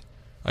 hours,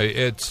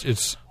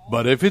 it's.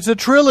 But if it's a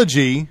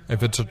trilogy,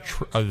 did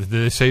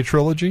they say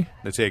trilogy?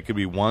 They say it could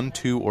be 1,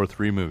 2, or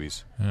 3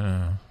 movies.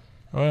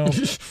 Well,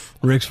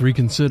 Rick's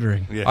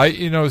reconsidering.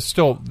 Yeah.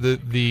 Still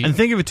the and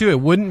think of it too. It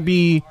wouldn't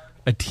be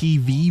a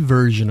TV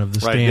version of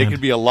The Stand. Right, it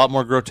could be a lot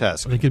more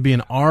grotesque. It could be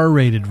an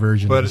R-rated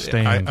version of The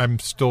Stand. I'm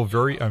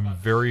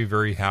very,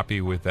 very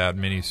happy with that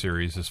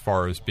miniseries as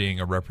far as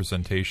being a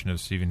representation of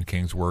Stephen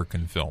King's work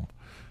in film.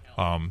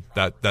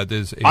 That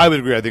is. I would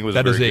agree. I think it was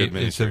a very good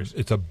miniseries.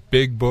 It's a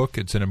big book.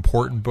 It's an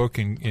important book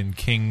in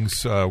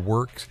King's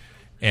works,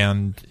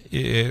 and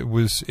it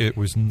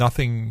was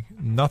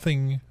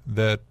nothing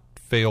that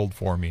failed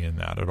for me in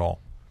that at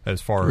all.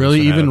 As far really,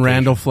 as even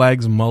Randall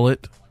Flagg's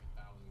mullet.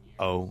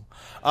 Oh.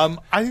 I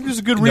think there's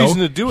a good reason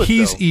to do it,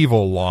 He's though.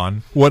 evil,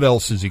 Lon. What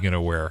else is he going to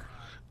wear?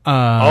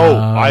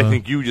 I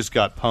think you just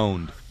got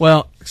pwned.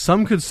 Well,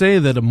 some could say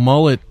that a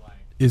mullet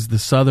is the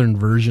southern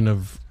version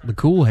of the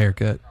cool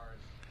haircut.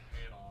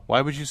 Why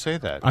would you say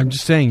that? I'm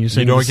just saying. You're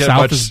saying the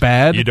South is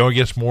bad? You don't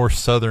get more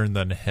southern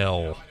than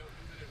hell.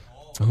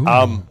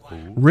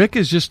 Rick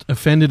has just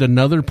offended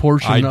another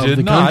portion of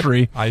the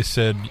country. I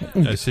said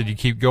you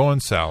keep going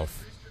south.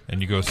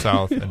 And you go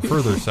south and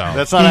further south.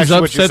 That's not actually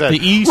what you said. The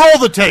East. Roll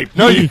the tape.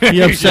 No, you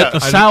upset the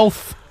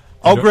South.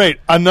 Oh, great.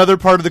 Another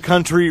part of the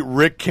country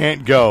Rick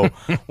can't go.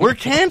 We're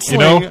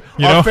canceling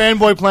our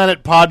Fanboy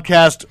Planet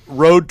podcast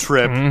road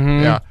trip.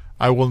 Yeah.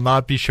 I will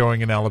not be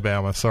showing in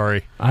Alabama.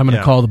 Sorry. I'm going to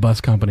Yeah. call the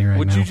bus company right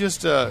Would now. you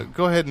just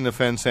go ahead and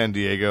offend San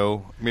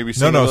Diego? Maybe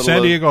sing a No, little San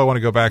of- Diego I want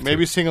to go back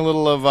Maybe to. sing a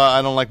little of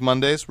I Don't Like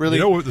Mondays. Really?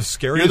 You know what the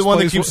scariest You're the one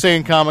that place keeps was?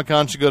 saying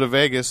Comic-Con should go to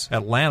Vegas.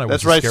 Atlanta was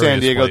That's the right, San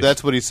scariest Diego. place.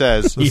 That's what he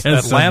says. Yes.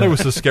 Atlanta was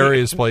the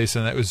scariest place,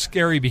 and it was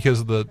scary because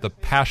of the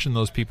passion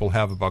those people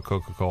have about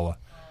Coca-Cola.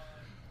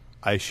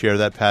 I share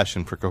that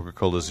passion for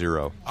Coca-Cola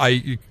Zero.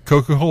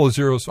 Coca-Cola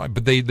Zero is fine,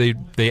 but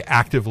they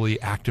actively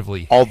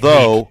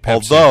Although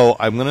hate Pepsi.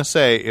 I'm going to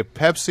say if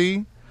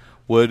Pepsi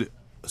would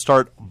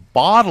start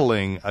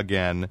bottling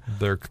again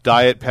Their-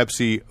 Diet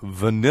Pepsi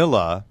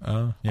Vanilla,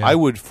 yeah. I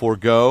would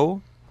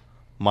forego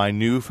my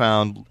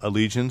newfound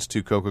allegiance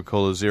to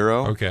Coca-Cola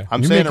Zero. Okay.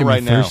 I'm You're saying it making me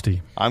right now.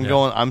 thirsty.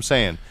 I'm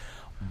saying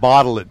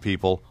bottle it,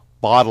 people.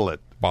 Bottle it.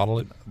 bottle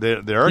it.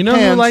 There are You know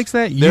cans. who likes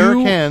that? There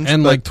You are cans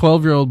and but- like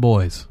 12-year-old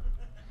boys.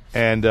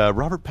 And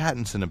Robert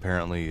Pattinson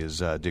apparently is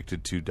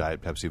addicted to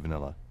Diet Pepsi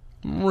Vanilla.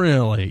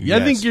 Really? I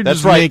Yes. think you're That's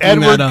just right. making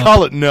Edward that up.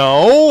 Cullen.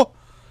 No,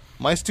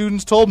 my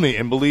students told me,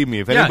 and believe me,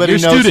 if Yeah, anybody your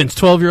knows, students,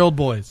 12-year-old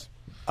boys.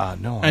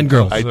 no, And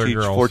girls. I They're teach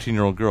girls.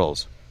 14-year-old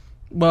girls.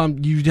 Well,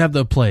 you have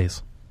the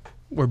plays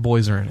where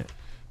boys are in it.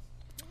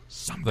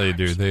 They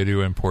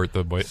do import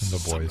the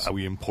boys.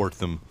 We import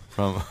them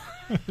from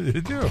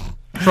They do.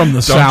 From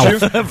the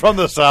South. from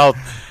the South.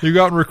 You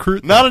got and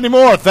recruit. Not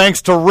anymore,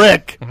 thanks to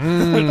Rick.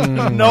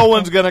 No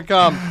one's gonna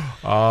come.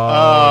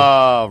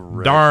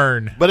 Rick.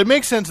 Darn. But it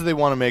makes sense that they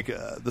want to make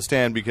the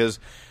stand because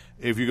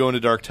if you go into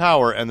Dark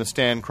Tower and the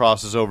stand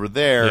crosses over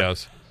there,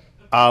 Yes.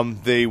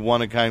 they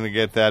want to kind of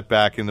get that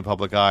back in the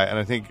public eye. And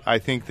I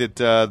think that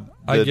the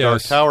I Dark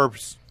guess. Tower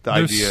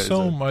There's idea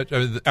so is much.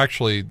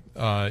 Actually,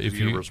 if you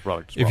universal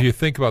product as well. if you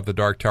think about the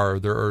Dark Tower,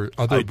 there are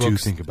other I books. do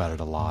think about it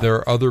a lot. There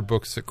are other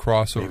books that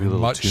cross over Maybe a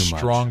little much too much.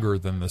 stronger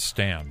than the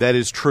Stand. That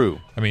is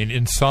true. I mean,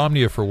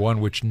 Insomnia for one,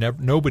 which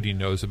nobody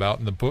knows about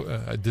in the book.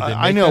 Did they make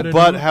I know, that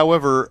but into-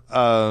 however,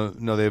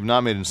 no, they have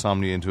not made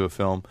Insomnia into a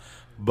film.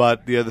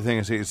 But the other thing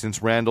is,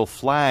 since Randall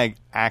Flagg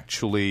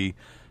actually,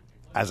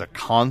 as a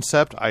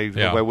concept,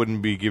 Yeah. I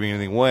wouldn't be giving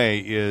anything away,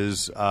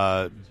 is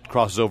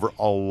crosses over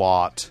a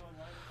lot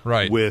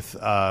right with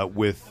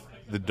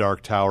the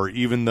Dark Tower,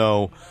 even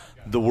though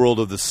the world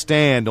of the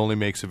Stand only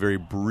makes a very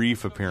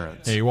brief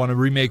appearance. Hey, you want to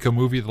remake a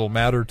movie that'll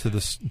matter to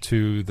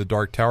the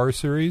Dark Tower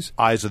series?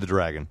 Eyes of the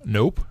Dragon.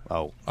 Nope.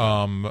 Oh,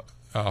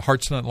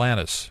 Hearts in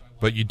Atlantis.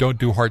 But you don't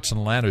do Hearts in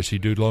Atlantis. You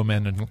do Low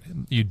Man,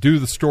 and you do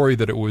the story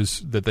that they that it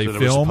was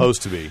filmed,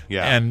 supposed to be.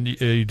 Yeah, and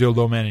you do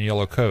Low Man in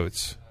Yellow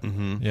Coats.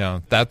 Mm-hmm. Yeah,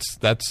 that's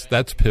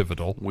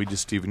pivotal. we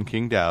just Stephen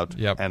King'd out,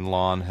 Yep. and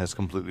Lon has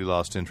completely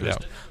lost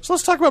interest. Yep. So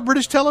let's talk about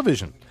British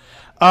television.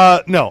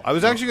 No, I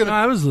was actually going No, to.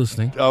 I was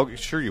listening. Oh,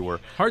 sure you were.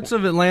 Hearts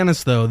of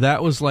Atlantis, though,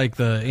 that was like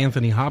the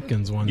Anthony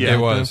Hopkins one. Yeah, it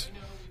was.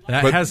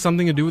 That But- has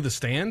something to do with the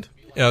Stand?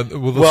 Well, the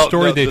Well,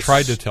 story no, they the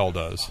tried s- to tell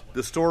does.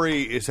 The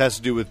story has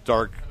to do with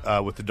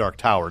the Dark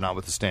Tower, not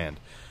with the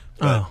Stand.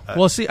 Oh.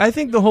 Well, see, I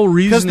think the whole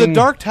Because reasoning... the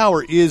Dark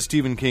Tower is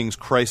Stephen King's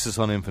Crisis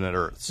on Infinite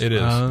Earths. It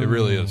is. It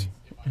really is.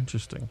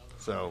 Interesting.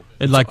 So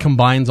It, like,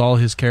 combines all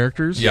his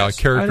characters? Yeah, I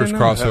characters don't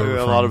know. cross over.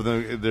 a lot of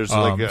them. There's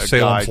like a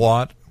Salem's guide.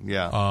 Lot.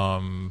 Yeah.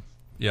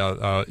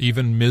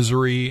 Even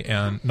Misery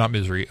and not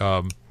Misery.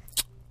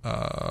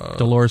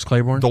 Dolores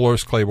Claiborne?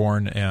 Dolores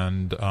Claiborne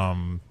and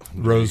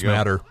Rose you go.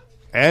 Madder.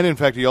 And in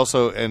fact, he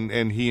also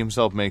and he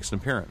himself makes an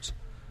appearance.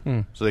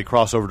 So they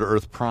cross over to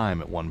Earth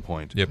Prime at one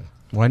point. Yep,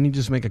 Why didn't you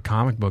just make a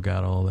comic book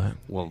out of all that?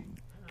 Well,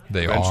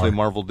 they eventually are.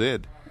 Marvel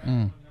did,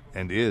 and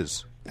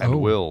is, and Oh.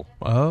 will.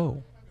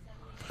 Oh.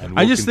 And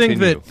I will just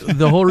continue. think that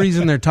the whole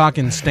reason they're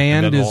talking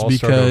Stand And then is we'll all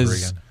start over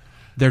because again.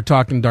 they're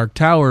talking Dark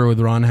Tower with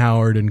Ron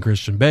Howard and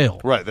Christian Bale.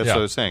 Right, that's Yeah. what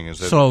I was saying. Is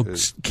that So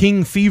is-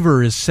 King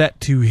Fever is set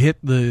to hit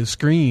the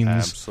screens.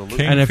 absolutely,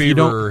 King And if you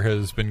Fever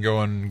has been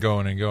going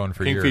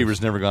for King years.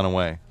 Fever's never gone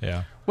away.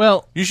 Yeah.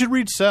 Well, You should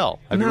read Cell.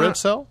 Have you No. read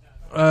Cell?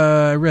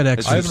 I read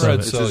It's I excerpts haven't read of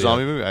it. It's Cell a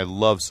zombie yet. movie. I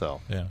love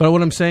Cell. Yeah. But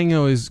what I'm saying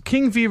though is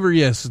King Fever.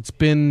 Yes,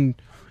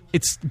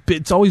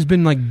 it's always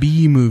been like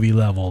B movie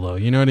level though.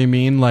 You know what I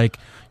mean? Like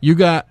you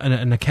got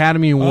an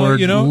Academy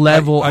Award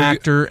level I-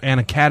 actor and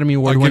Academy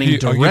Award I'll winning give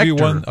director. you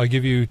one. I'll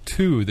give you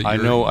two. That I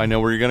know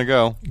where you're going to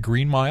go.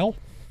 Green Mile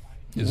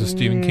is a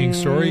Stephen King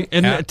story,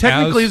 And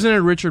technically, isn't it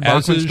a Richard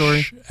Bachman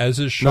story? As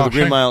is Shawshank, No, The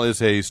Green Mile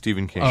is a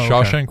Stephen King. Oh, okay.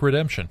 Shawshank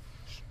Redemption.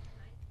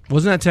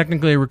 Wasn't that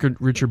technically a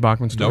Richard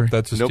Bachman story? Nope,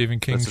 that's a Nope, Stephen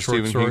King that's a short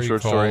Stephen story King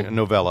short called, story, a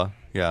novella.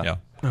 Yeah.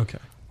 Yeah. Okay.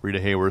 Rita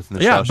Hayworth and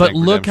the Yeah, Shawshank but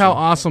look how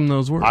Redemption. awesome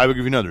those were. I would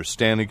give you another.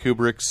 Stanley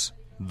Kubrick's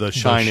The The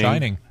Shining.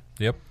 Shining.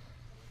 Yep.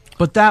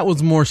 But that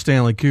was more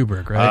Stanley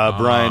Kubrick, right?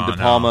 Brian Oh, De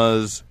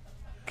Palma's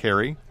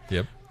Carrie.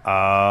 Yep.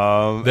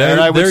 And There-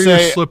 I would there you're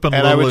say, slipping a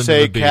and I little would into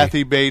say the B.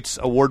 Kathy Bates'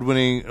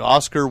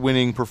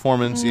 Oscar-winning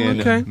performance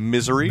in okay.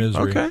 Misery.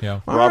 Misery. Okay. Yeah.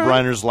 All Rob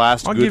right. Reiner's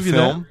last I'll good give you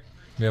film.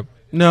 Yep.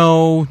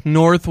 No,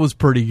 North was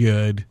pretty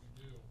good.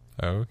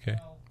 Okay.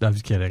 I'm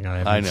just kidding. I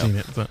haven't I know. seen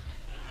it.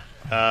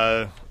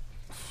 But.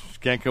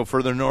 Can't go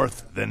further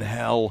north than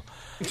hell.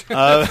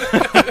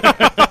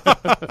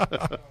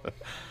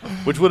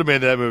 Which would have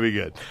made that movie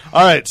good.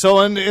 All right, so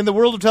in the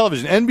world of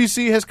television,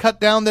 NBC has cut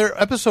down their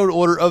episode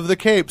order of The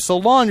Cape. So,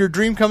 Lon, your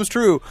dream comes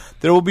true.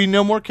 There will be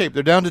no more Cape.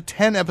 They're down to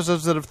 10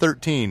 episodes instead of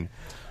 13.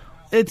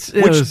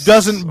 Which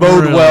doesn't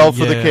bode well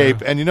for The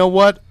Cape. And you know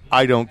what?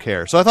 I don't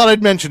care. So I thought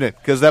I'd mention it,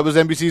 because that was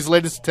NBC's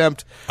latest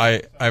attempt.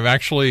 I'm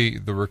actually,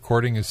 the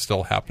recording is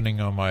still happening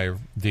on my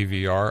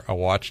DVR. I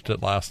watched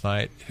it last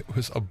night. It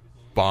was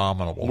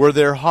abominable. Were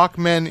there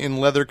hawkmen in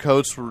leather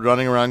coats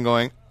running around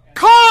going,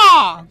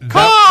 caw,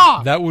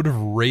 caw? That would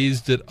have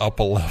raised it up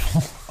a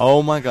level.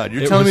 Oh, my God.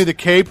 You're telling me The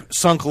Cape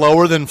sunk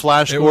lower than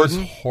Flash Gordon?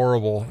 It was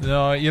horrible.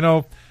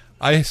 No,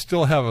 I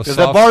still have a because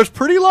that bar's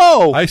pretty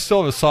low. I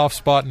still have a soft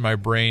spot in my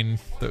brain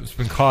that's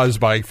been caused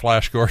by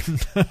Flash Gordon.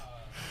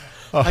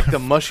 Like the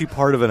mushy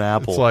part of an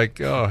apple. It's like,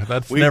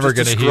 that's never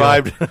going to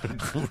heal.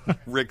 Described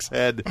Rick's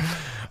head.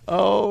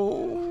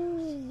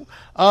 Oh.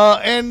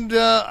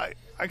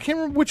 I can't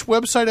remember which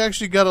website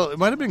actually it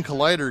might have been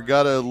Collider,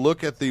 got a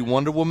look at the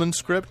Wonder Woman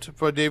script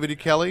by David E.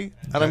 Kelly.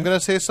 Okay. And I'm going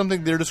to say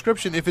something, their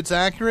description, if it's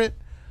accurate,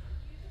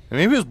 and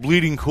maybe it was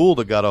Bleeding Cool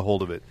that got a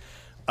hold of it.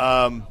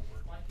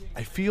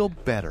 I feel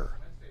better.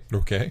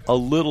 Okay. A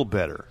little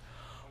better.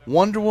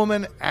 Wonder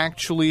Woman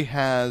actually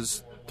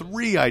has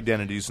 3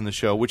 identities in the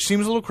show, which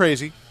seems a little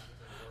crazy.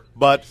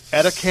 But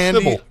Etta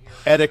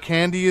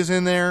Candy is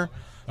in there.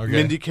 Okay.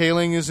 Mindy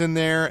Kaling is in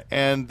there,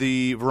 and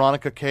the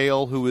Veronica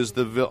Cale, who is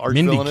the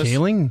arch-villainess. Mindy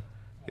Kaling?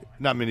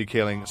 Not Mindy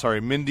Kaling.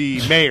 Sorry,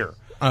 Mindy Mayer.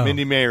 Oh.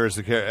 Mindy Mayer is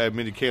the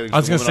Mindy Kaling. I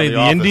was going to say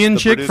the Indian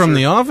chick from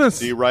The Office,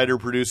 the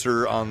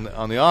writer-producer on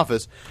The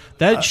Office.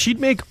 That she'd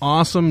make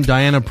awesome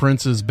Diana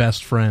Prince's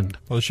best friend.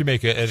 Well, she'd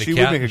make a she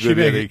would make a good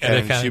Etta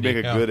Candy. She'd make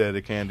a good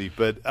Etta Candy.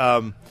 But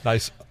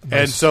nice.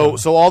 And so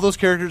all those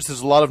characters,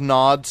 there's a lot of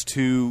nods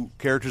to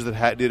characters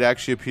that did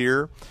actually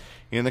appear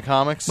in the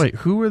comics. Wait,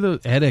 who were the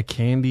Etta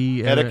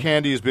Candy? Etta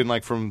Candy has been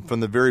like from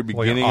the very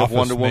beginning of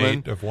Wonder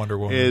Woman.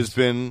 Has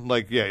been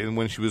like and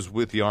when she was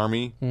with the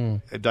army,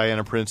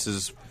 Diana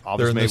Prince's office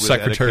they're in mate the with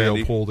secretarial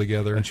Etta Candy, pool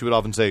together, and she would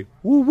often say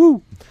 "woo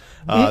woo."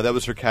 That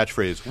was her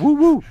catchphrase. Woo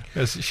woo.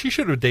 Yes, she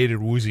should have dated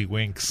Woozy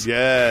Winks.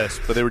 Yes,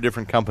 but they were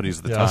different companies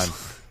at the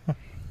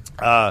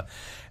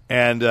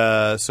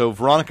time. So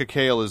Veronica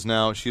Cale is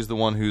now, she's the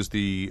one who's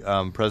the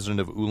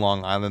president of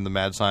Oolong Island, the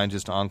mad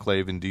scientist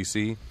enclave in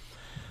D.C.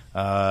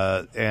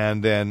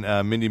 And then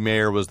Mindy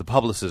Mayer was the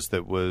publicist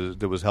that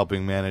was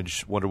helping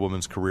manage Wonder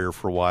Woman's career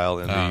for a while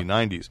in the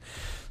 90s.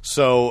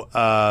 So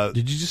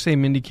did you just say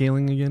Mindy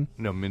Kaling again?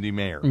 No, Mindy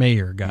Mayer.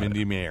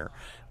 Mindy Mayer.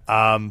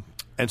 And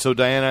so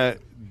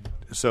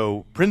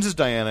so Princess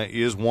Diana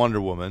is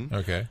Wonder Woman.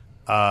 Okay.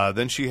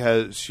 Then she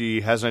has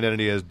an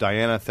identity as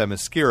Diana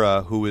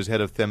Themyscira, who is head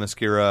of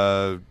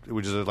Themyscira,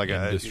 which is like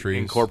Industries.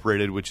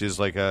 Incorporated, which is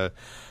like a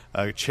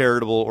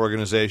charitable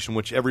organization,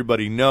 which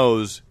everybody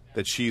knows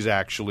that she's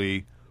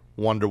actually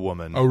Wonder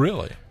Woman. Oh,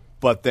 really?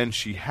 But then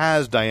she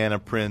has Diana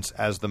Prince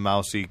as the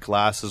mousy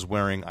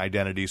glasses-wearing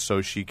identity,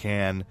 so she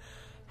can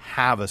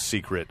have a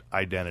secret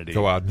identity.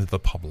 Go out into the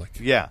public.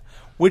 Yeah,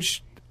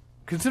 which,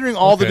 considering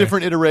all the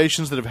different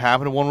iterations that have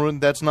happened in Wonder Woman,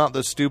 that's not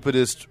the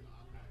stupidest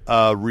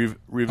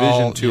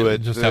revision to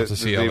it just have to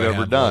see how they've they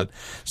ever done.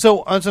 So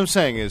what I'm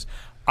saying is,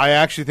 I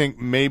actually think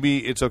maybe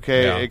it's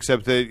okay,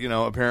 except that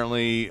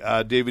apparently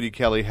David E.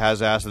 Kelly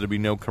has asked that there be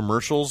no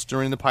commercials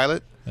during the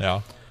pilot.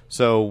 Yeah.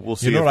 So we'll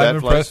see. You know if what that I'm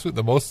impressed with?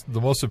 The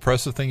most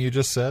impressive thing you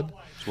just said.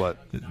 What?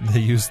 They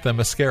used the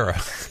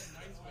mascara.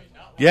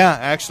 Yeah,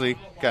 actually,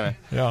 kind of.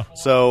 Yeah.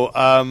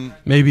 So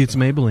maybe it's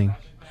Maybelline.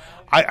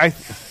 I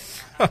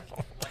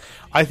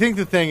think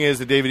the thing is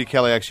that David E.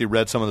 Kelly actually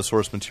read some of the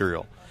source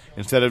material.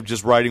 Instead of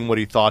just writing what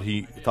he thought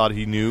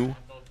he knew,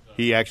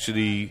 he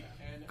actually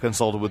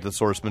consulted with the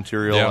source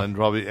material and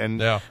probably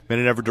made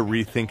an effort to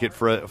rethink it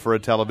for a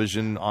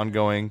television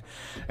ongoing.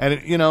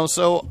 And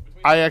so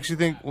I actually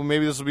think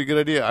maybe this will be a good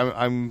idea.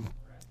 I'm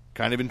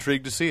kind of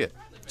intrigued to see it.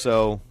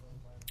 So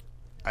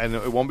I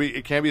know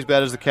it can't be as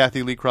bad as the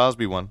Kathy Lee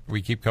Crosby one.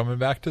 We keep coming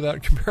back to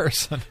that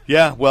comparison.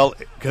 Yeah, well,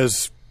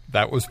 because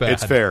that was bad.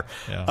 It's fair.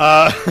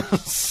 Yeah.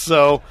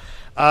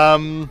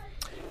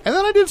 And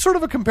then I did sort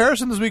of a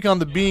comparison this week on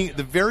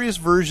the various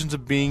versions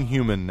of Being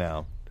Human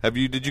now.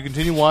 Did you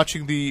continue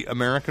watching the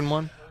American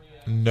one?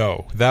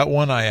 No. That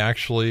one I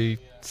actually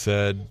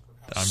said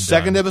I'm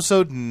second done.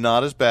 Episode,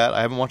 not as bad.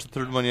 I haven't watched the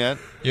third one yet.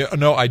 Yeah,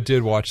 no, I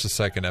did watch the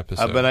second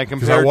episode. But I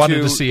compared I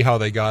wanted to see how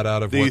they got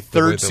out of the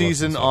third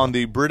season on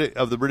the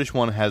British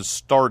one has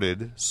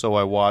started, so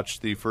I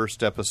watched the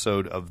first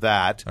episode of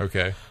that.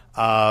 Okay.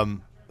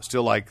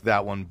 Still like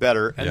that one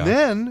better. And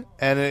then,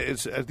 I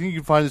think you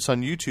can find this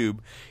on YouTube.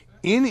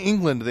 In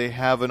England, they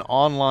have an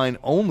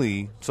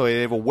online-only, so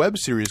they have a web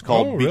series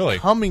called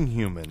Becoming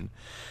Human,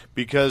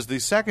 because the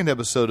second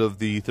episode of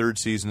the third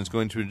season is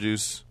going to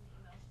introduce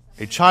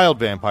a child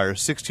vampire,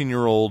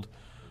 16-year-old,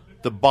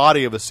 the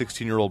body of a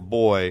 16-year-old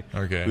boy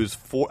who's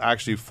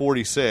actually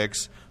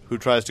 46, who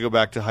tries to go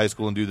back to high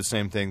school and do the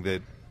same thing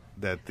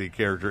that the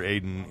character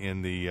Aiden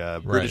in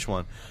the British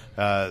one,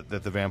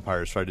 that the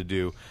vampires tried to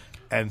do,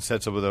 and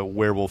sets up with a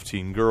werewolf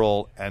teen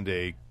girl and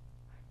a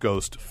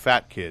ghost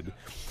fat kid.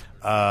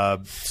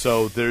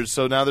 So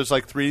now there's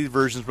like 3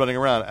 versions running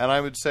around, and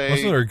I would say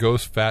Wasn't there a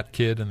ghost fat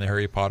kid in the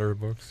Harry Potter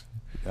books?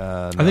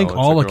 No, I think it's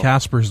all a of girl.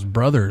 Casper's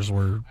brothers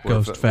were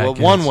ghost fat Well,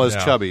 kids. one was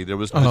Yeah. chubby. There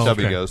was the Oh,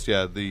 chubby okay. ghost.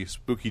 Yeah, the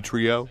spooky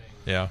trio.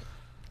 Yeah.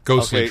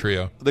 Ghostly Okay,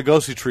 trio. The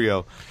ghostly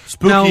trio.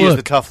 Spooky Now is look.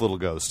 the tough little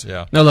ghost.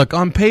 Yeah. Now, look,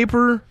 on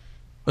paper,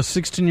 a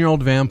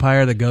 16-year-old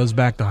vampire that goes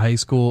back to high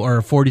school, or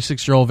a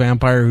 46-year-old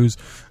vampire who's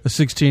a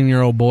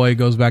 16-year-old boy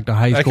goes back to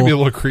high That school. can be a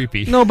little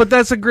creepy. No, but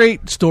that's a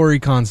great story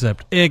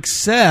concept,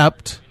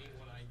 except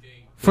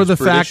for the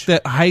British? fact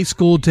that high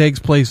school takes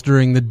place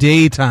during the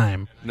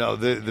daytime. No,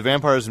 the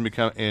vampires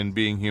in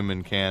Being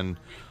Human can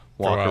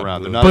walk Go out around.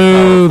 and They're not Boo, as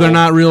powerful. they're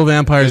not real They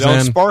vampires don't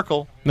then.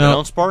 sparkle. No, they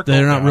don't sparkle.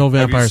 they're not real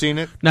vampires. Have you seen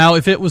it? Now,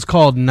 if it was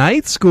called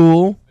Night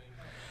School,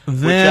 then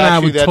Which I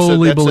actually, would that's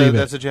totally a, believe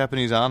That's it. a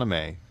Japanese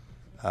anime,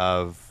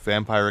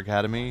 Vampire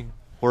Academy,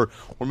 or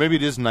maybe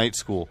it is Night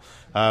School,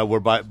 where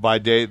by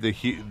day the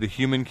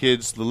human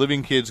kids, the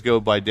living kids go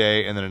by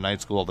day, and then at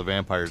night school all the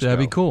vampires. That'd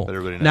go. be cool. That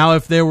everybody knows. Now,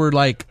 if there were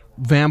like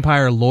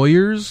vampire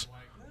lawyers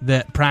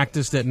that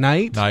practiced at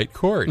night, Night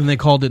Court. and they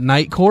called it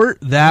Night Court,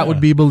 that would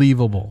be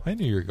believable. I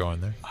knew you were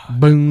going there.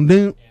 Boom,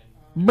 boom,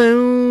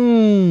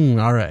 boom.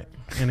 All right.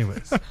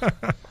 Anyways,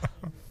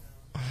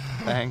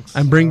 Thanks.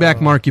 and bring back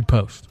Marky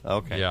Post.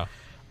 Okay. Yeah.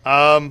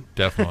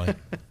 Definitely.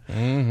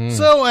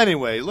 So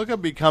anyway, look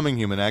up Becoming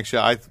Human.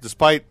 Actually,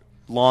 despite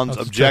Lon's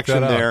Let's check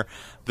objection that out. there,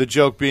 the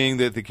joke being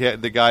that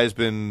the guy's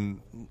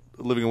been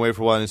living away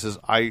for a while, and he says,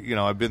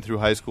 I've been through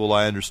high school,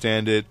 I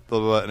understand it, blah,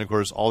 blah, blah. And of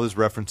course, all his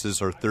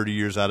references are 30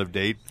 years out of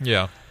date.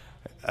 Yeah.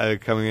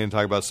 Coming in and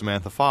talking about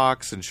Samantha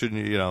Fox and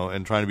shouldn't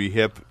and trying to be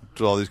hip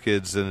to all these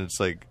kids, and it's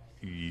like,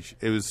 yeesh.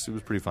 It was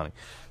pretty funny.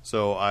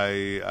 So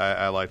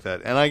I like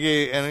that, and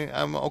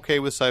I'm okay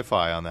with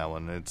sci-fi on that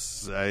one.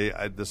 It's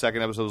the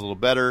second episode was a little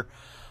better,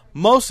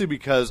 mostly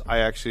because I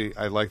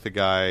like the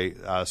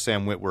guy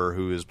Sam Witwer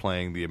who is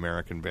playing the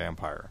American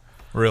vampire.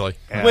 Really.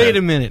 And- Wait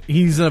a minute.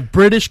 He's a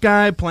British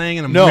guy playing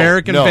an No,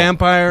 American no,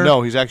 vampire?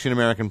 No, he's actually an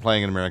American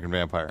playing an American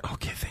vampire.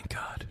 Okay, thank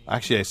God.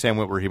 Actually, Sam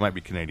Witwer, he might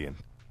be Canadian.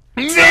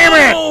 Damn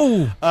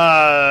it!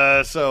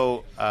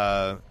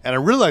 And I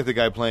really like the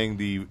guy playing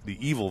the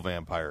evil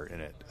vampire in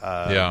it.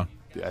 Yeah.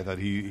 I thought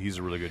he's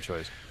a really good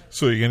choice.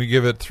 So you're going to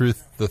give it through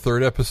the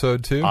 3rd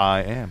episode, too?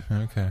 I am.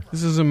 Okay.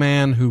 This is a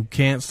man who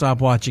can't stop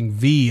watching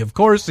V. Of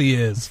course he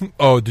is.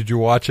 Oh, did you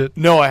watch it?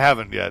 No, I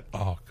haven't yet.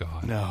 Oh,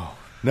 God.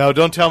 No,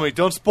 don't tell me.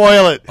 Don't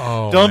spoil it.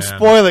 Oh, don't man.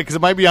 spoil it because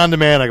it might be on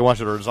demand. I can watch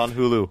it or it's on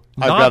Hulu.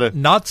 I've got to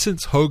Not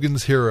since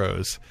Hogan's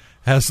Heroes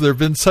has there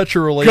been such a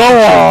relationship.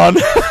 go on.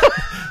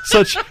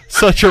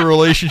 such a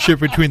relationship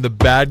between the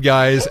bad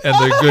guys and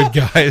the good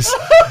guys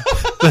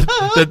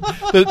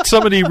that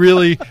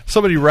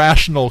somebody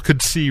rational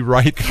could see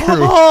right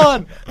through.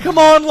 Come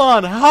on,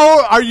 Lon.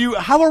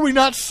 How are we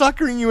not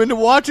suckering you into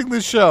watching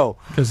this show?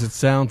 Because it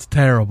sounds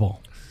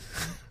terrible.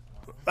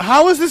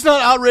 How is this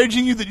not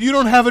outraging you that you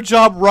don't have a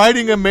job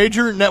writing a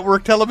major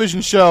network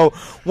television show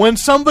when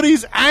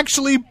somebody's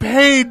actually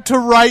paid to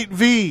write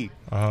V?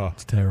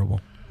 It's terrible.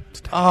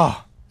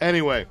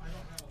 Anyway,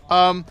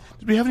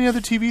 did we have any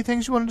other TV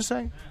things you wanted to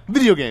say?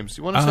 Video games.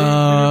 You want to say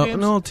video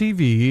games? No,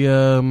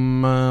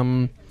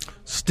 TV.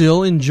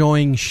 Still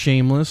enjoying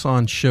Shameless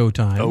on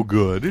Showtime. Oh,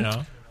 good.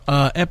 Yeah.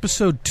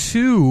 Episode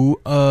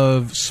 2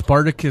 of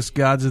Spartacus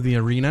Gods of the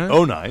Arena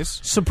Oh, nice.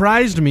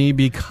 surprised me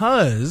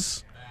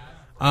because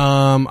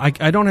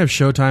I don't have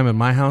Showtime at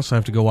my house. So I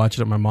have to go watch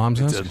it at my mom's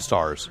house. And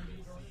stars.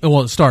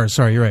 Well, Stars.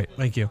 Sorry, you're right.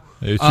 Thank you.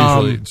 It's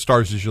usually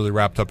Stars usually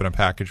wrapped up in a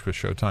package with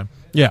Showtime.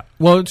 Yeah.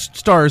 Well, it's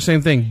Stars,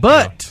 same thing.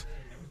 But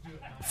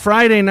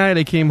Friday night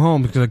I came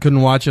home because I couldn't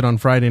watch it on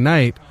Friday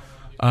night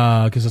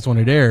because that's when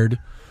it aired.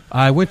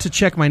 I went to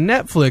check my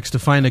Netflix to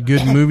find a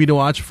good movie to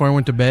watch before I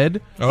went to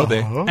bed. Oh,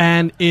 they.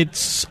 And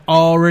it's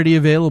already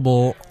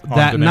available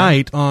that demand?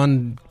 night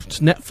on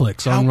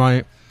Netflix. On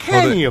my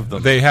Any of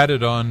them. They had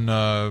it on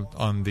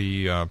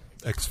the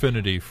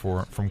Xfinity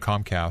from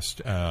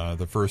Comcast.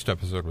 The first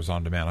episode was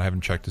on demand. I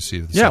haven't checked to see.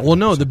 The yeah. second Well,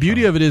 no. episode The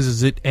beauty on. of it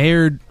is it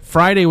aired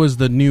Friday was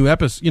the new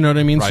episode. You know what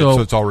I mean? Right, so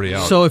it's already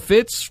out. So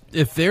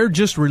if they're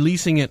just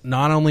releasing it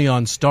not only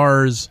on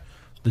Stars,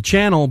 the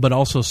channel, but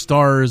also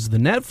Stars, the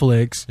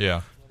Netflix.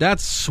 Yeah.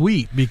 That's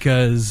sweet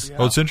because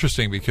Well, it's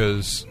interesting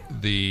because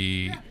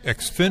the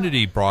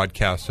Xfinity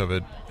broadcast of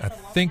it, I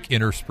think,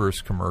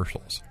 interspersed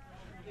commercials.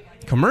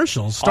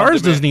 commercials.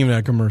 Stars demand. doesn't even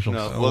have commercials.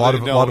 A lot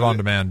of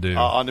on-demand do.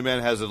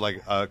 On-demand has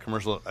a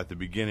commercial at the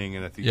beginning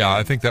and at the Yeah, end.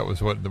 I think that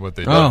was what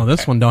they did. Oh,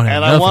 this one don't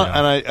have And nothing. I want,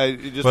 and I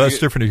just Well, that's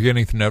different. If you're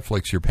getting through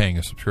Netflix, you're paying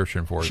a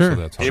subscription for it. Sure.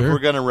 So that's If Sure. we're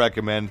going to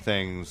recommend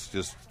things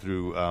just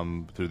through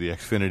the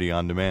Xfinity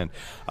on demand,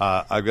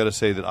 I've got to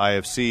say that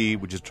IFC,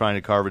 which is trying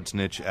to carve its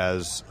niche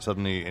as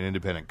suddenly an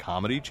independent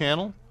comedy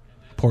channel,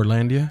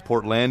 Portlandia.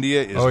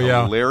 Portlandia is Oh,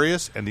 yeah.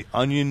 hilarious, and the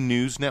Onion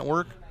News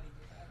Network.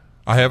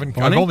 I've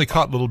Funny? only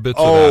caught little bits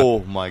of Oh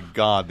my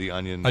God, the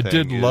Onion! that. I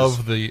thing did is-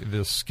 love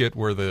the skit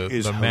where the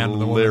is man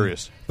and the woman,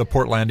 hilarious. the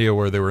Portlandia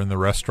where they were in the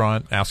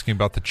restaurant asking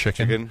about the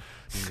chicken. chicken.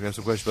 You have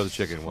some questions about the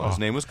chicken. Well, his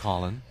name was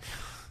Colin.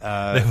 They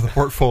have the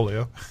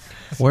portfolio.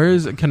 Where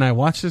is it? Can I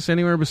watch this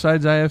anywhere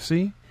besides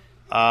IFC?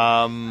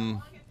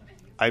 I'm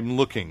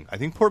looking. I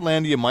think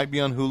Portlandia might be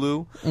on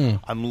Hulu.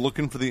 I'm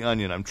looking for The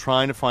Onion. I'm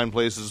trying to find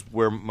places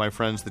where my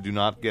friends that do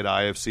not get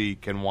IFC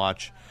can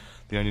watch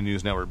the Onion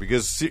News Network.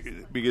 Because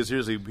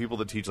seriously, people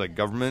that teach like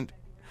government,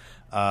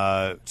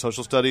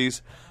 social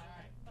studies,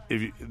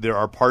 there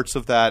are parts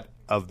of that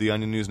of the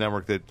Onion News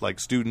Network that like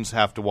students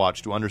have to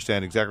watch to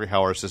understand exactly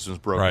how our system's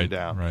broken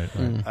down,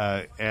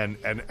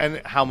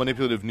 and how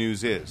manipulative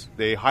news is.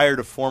 They hired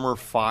a former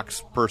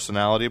Fox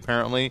personality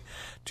apparently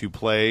to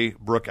play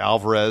Brooke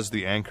Alvarez,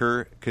 the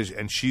anchor,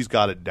 and she's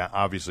got it down.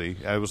 Obviously,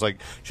 I was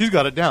like, she's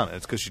got it down.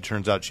 It's because she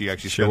turns out she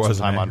actually spent some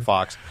time on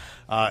Fox,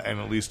 and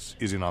at least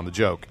is in on the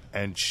joke,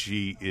 and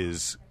she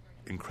is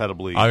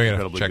incredibly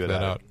good check at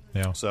that out. it.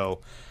 Yeah,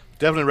 so.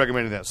 Definitely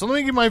recommending that. So let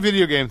me get my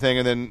video game thing,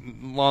 and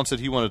then Lon said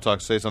he wanted to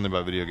say something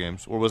about video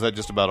games, or was that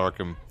just about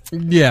Arkham?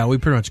 Yeah, we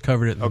pretty much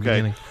covered it in the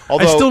beginning.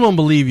 Although, I still don't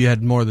believe you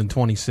had more than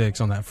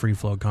 26 on that free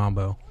flow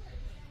combo,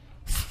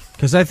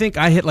 because I think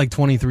I hit like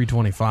 23,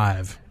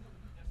 25.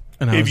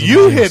 If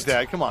you hit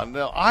that, come on.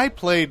 No, I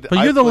played.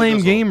 But you're the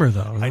lame gamer,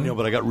 though. I know,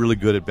 but I got really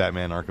good at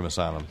Batman Arkham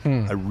Asylum.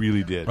 I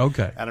really did.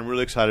 Okay, and I'm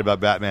really excited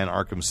about Batman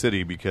Arkham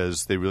City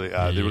because they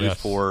released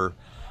four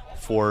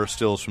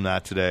stills from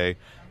that today.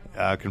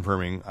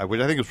 Confirming,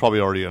 which I think it was probably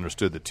already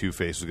understood that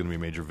Two-Face was going to be a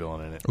major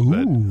villain in it.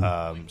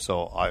 But,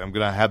 so I'm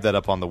going to have that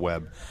up on the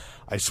web.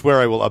 I swear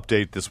I will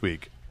update this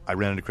week. I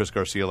ran into Chris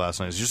Garcia last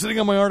night. He said, "You're sitting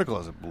on my article."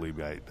 I said, "Believe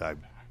me, I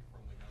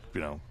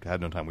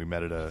had no time." We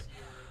met at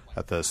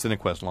the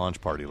CineQuest launch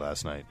party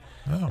last night,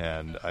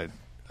 and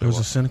there was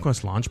a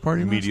CineQuest launch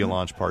party. Media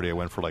launch party. I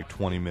went for like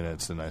 20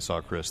 minutes, and I saw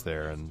Chris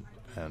there,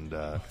 and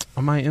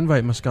my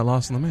invite must got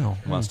lost in the mail.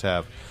 Must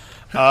have.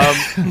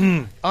 I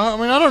mean,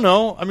 I don't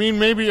know. I mean,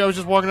 maybe I was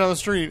just walking down the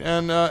street.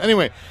 And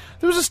anyway,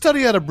 there was a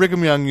study out of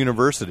Brigham Young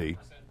University,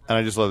 and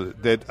I just love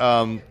it, that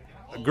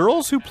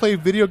girls who play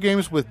video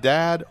games with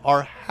dad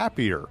are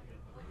happier,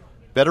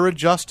 better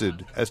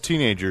adjusted as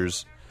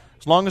teenagers,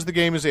 as long as the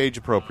game is age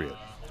appropriate.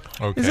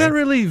 Okay. Is that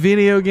really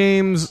video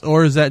games,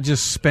 or is that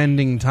just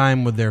spending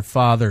time with their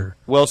father?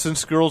 Well,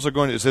 since girls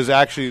are it says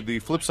actually the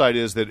flip side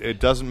is that it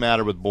doesn't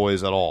matter with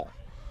boys at all.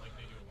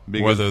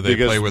 Whether they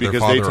play with their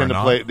father or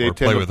not, or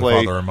play with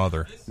their father or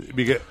mother.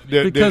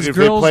 Because if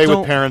they play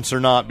with parents or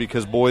not,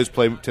 because boys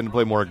tend to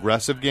play more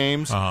aggressive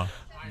games.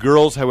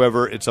 Girls,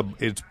 however, it's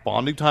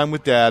bonding time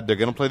with dad. They're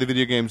going to play the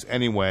video games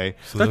anyway.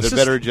 So they're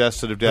better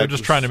adjusted if dad. They're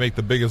just trying to make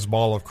the biggest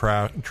ball of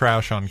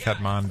trash on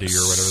Katmandi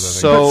or whatever that thing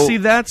is. But see,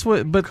 that's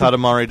what. But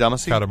Katamari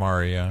Damacy?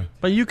 Katamari, yeah.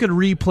 But you could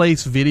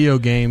replace video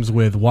games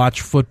with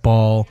watch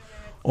football.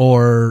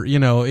 Or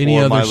any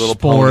or other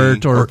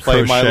sport, or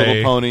play crochet. My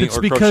Little Pony, it's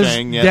or because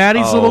crocheting. Yes.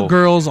 daddy's little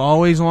girls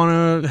always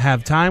want to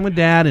have time with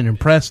dad and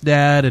impress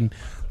dad, and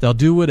they'll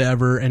do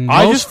whatever. And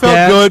I just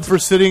felt good for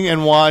sitting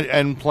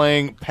and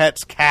playing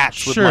Pets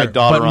Cats with my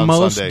daughter on Sunday. But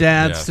most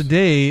dads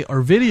today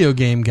are video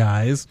game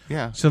guys.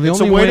 Yeah, so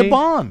it's a way to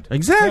bond.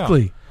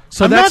 Exactly. Yeah.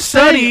 So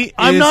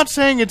I'm not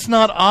saying it's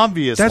not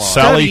obvious.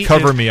 Sally,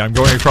 cover me. I'm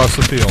going across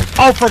the field.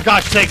 Oh, for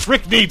God's sakes,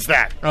 Rick needs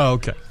that. Oh,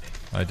 okay.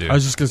 I do. I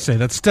was just going to say,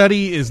 that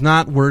study is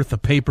not worth the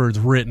paper it's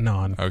written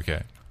on.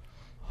 Okay.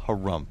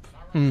 Harump.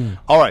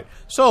 All right.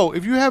 So,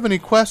 if you have any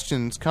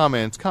questions,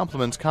 comments,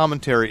 compliments,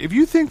 commentary, if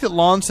you think that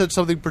Lon said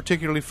something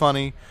particularly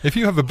funny... If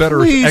you have a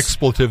better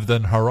expletive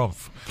than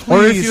harumph.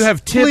 Or if you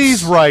have tips...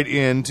 Please write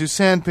in to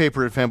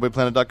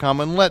sandpaper@fanboyplanet.com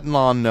and let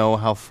Lon know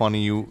how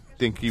funny you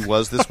think he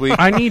was this week.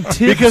 I need tips.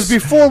 Because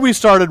before we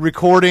started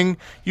recording,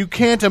 you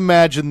can't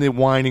imagine the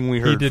whining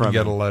we heard from him. He didn't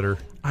get a letter.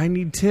 I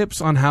need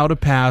tips on how to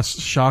pass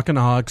Shock and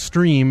Awe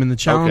Extreme in the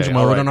challenge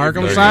mode on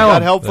Arkham Asylum. Asylum.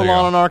 Got helpful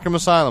on Arkham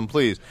Asylum,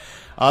 please.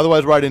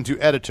 Otherwise, write into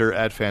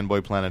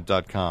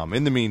editor@fanboyplanet.com.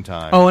 In the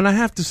meantime... Oh, and I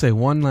have to say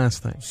one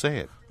last thing. Say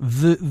it.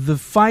 The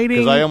fighting...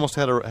 Because I almost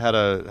had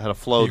a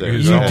flow there.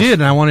 You did,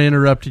 and I want to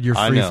interrupt your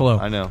free flow.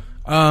 I know.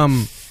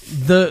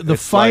 The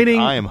fighting...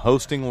 Like I am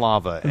hosting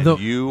lava, and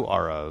you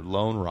are a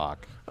lone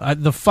rock.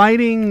 The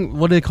fighting,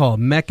 what do they call it,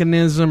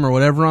 mechanism or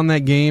whatever on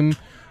that game...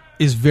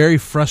 is very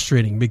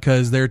frustrating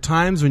because there are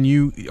times when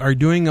you are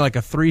doing like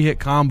a 3-hit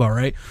combo,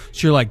 right?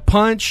 So you're like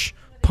punch,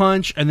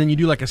 and then you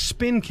do like a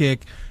spin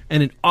kick,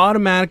 and it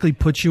automatically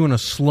puts you in a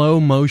slow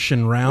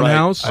motion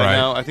roundhouse. Right. I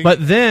know. I think but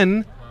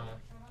then,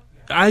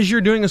 as you're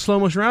doing a slow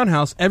motion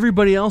roundhouse,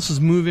 everybody else is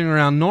moving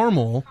around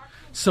normal,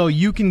 so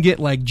you can get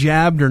like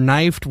jabbed or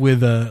knifed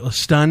with a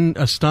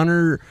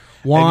stunner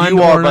wand. And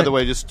you are, by the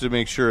way, just to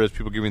make sure, as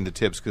people giving the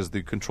tips, because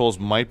the controls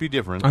might be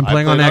different. I'm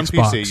playing on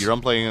Xbox. PC. You're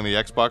playing on the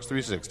Xbox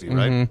 360,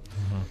 right?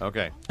 Mm-hmm.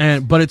 Okay.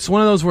 But it's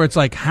one of those where it's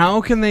like,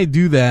 how can they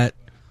do that?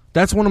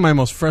 That's one of my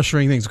most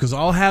frustrating things because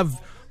I'll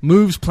have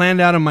moves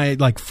planned out in my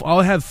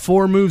I'll have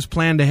 4 moves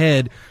planned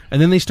ahead,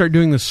 and then they start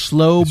doing the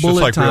slow bullet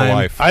just like time. Real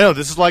life. I know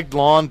this is like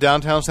Lawn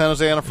downtown San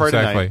Jose on a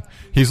Friday night.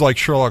 He's like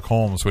Sherlock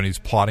Holmes when he's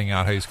plotting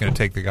out how he's going to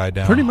take the guy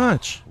down. Pretty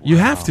much. You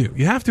have to at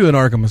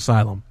Arkham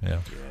Asylum. Yeah.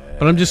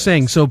 But I'm just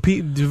saying, so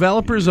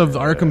developers of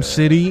Arkham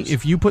City,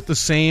 if you put the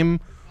same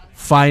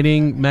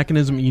fighting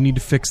mechanism, you need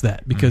to fix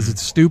that because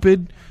it's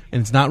stupid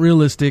and it's not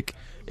realistic,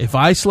 If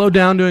I slow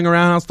down doing a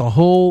roundhouse, the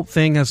whole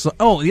thing has.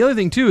 Oh, the other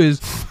thing too is,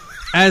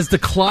 as the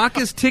clock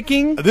is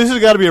ticking, This has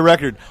got to be a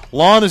record.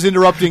 Lon is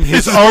interrupting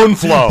his own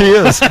flow. he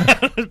is.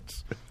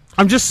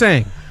 I'm just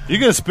saying, You're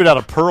going to spit out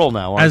a pearl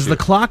now, aren't as you? the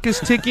clock is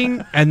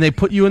ticking and they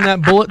put you in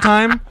that bullet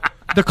time,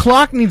 the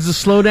clock needs to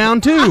slow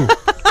down too.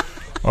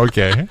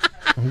 Okay.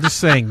 I'm just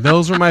saying,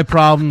 those are my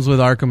problems with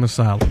Arkham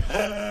Asylum.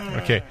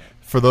 Okay.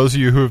 For those of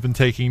you who have been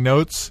taking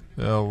notes,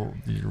 you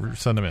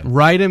send them in.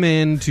 Write them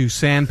in to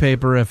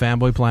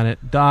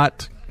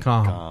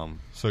sandpaper@fanboyplanet.com.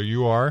 So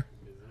you are?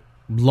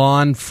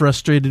 Lon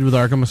frustrated with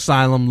Arkham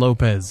Asylum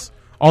Lopez.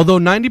 Although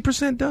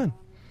 90% done.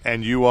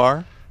 And you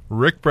are?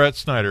 Rick Brett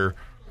Snyder,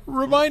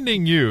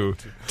 reminding you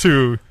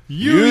to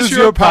use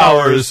your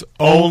powers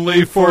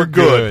only for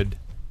good.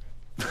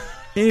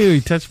 Ew,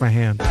 he touched my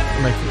hand.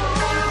 Like,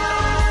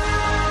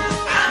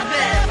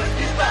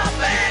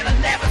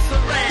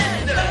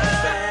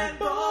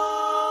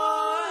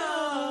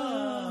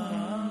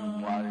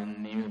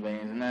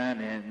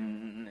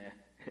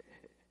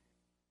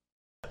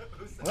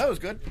 Well, that was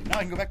good. Now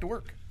I can go back to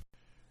work.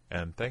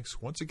 And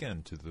thanks once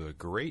again to the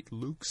great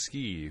Luke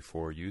Ski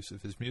for use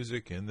of his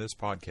music in this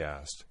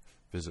podcast.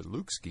 Visit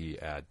Luke Ski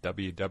at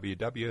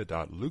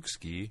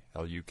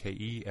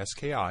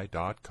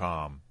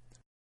www.lukeski.com.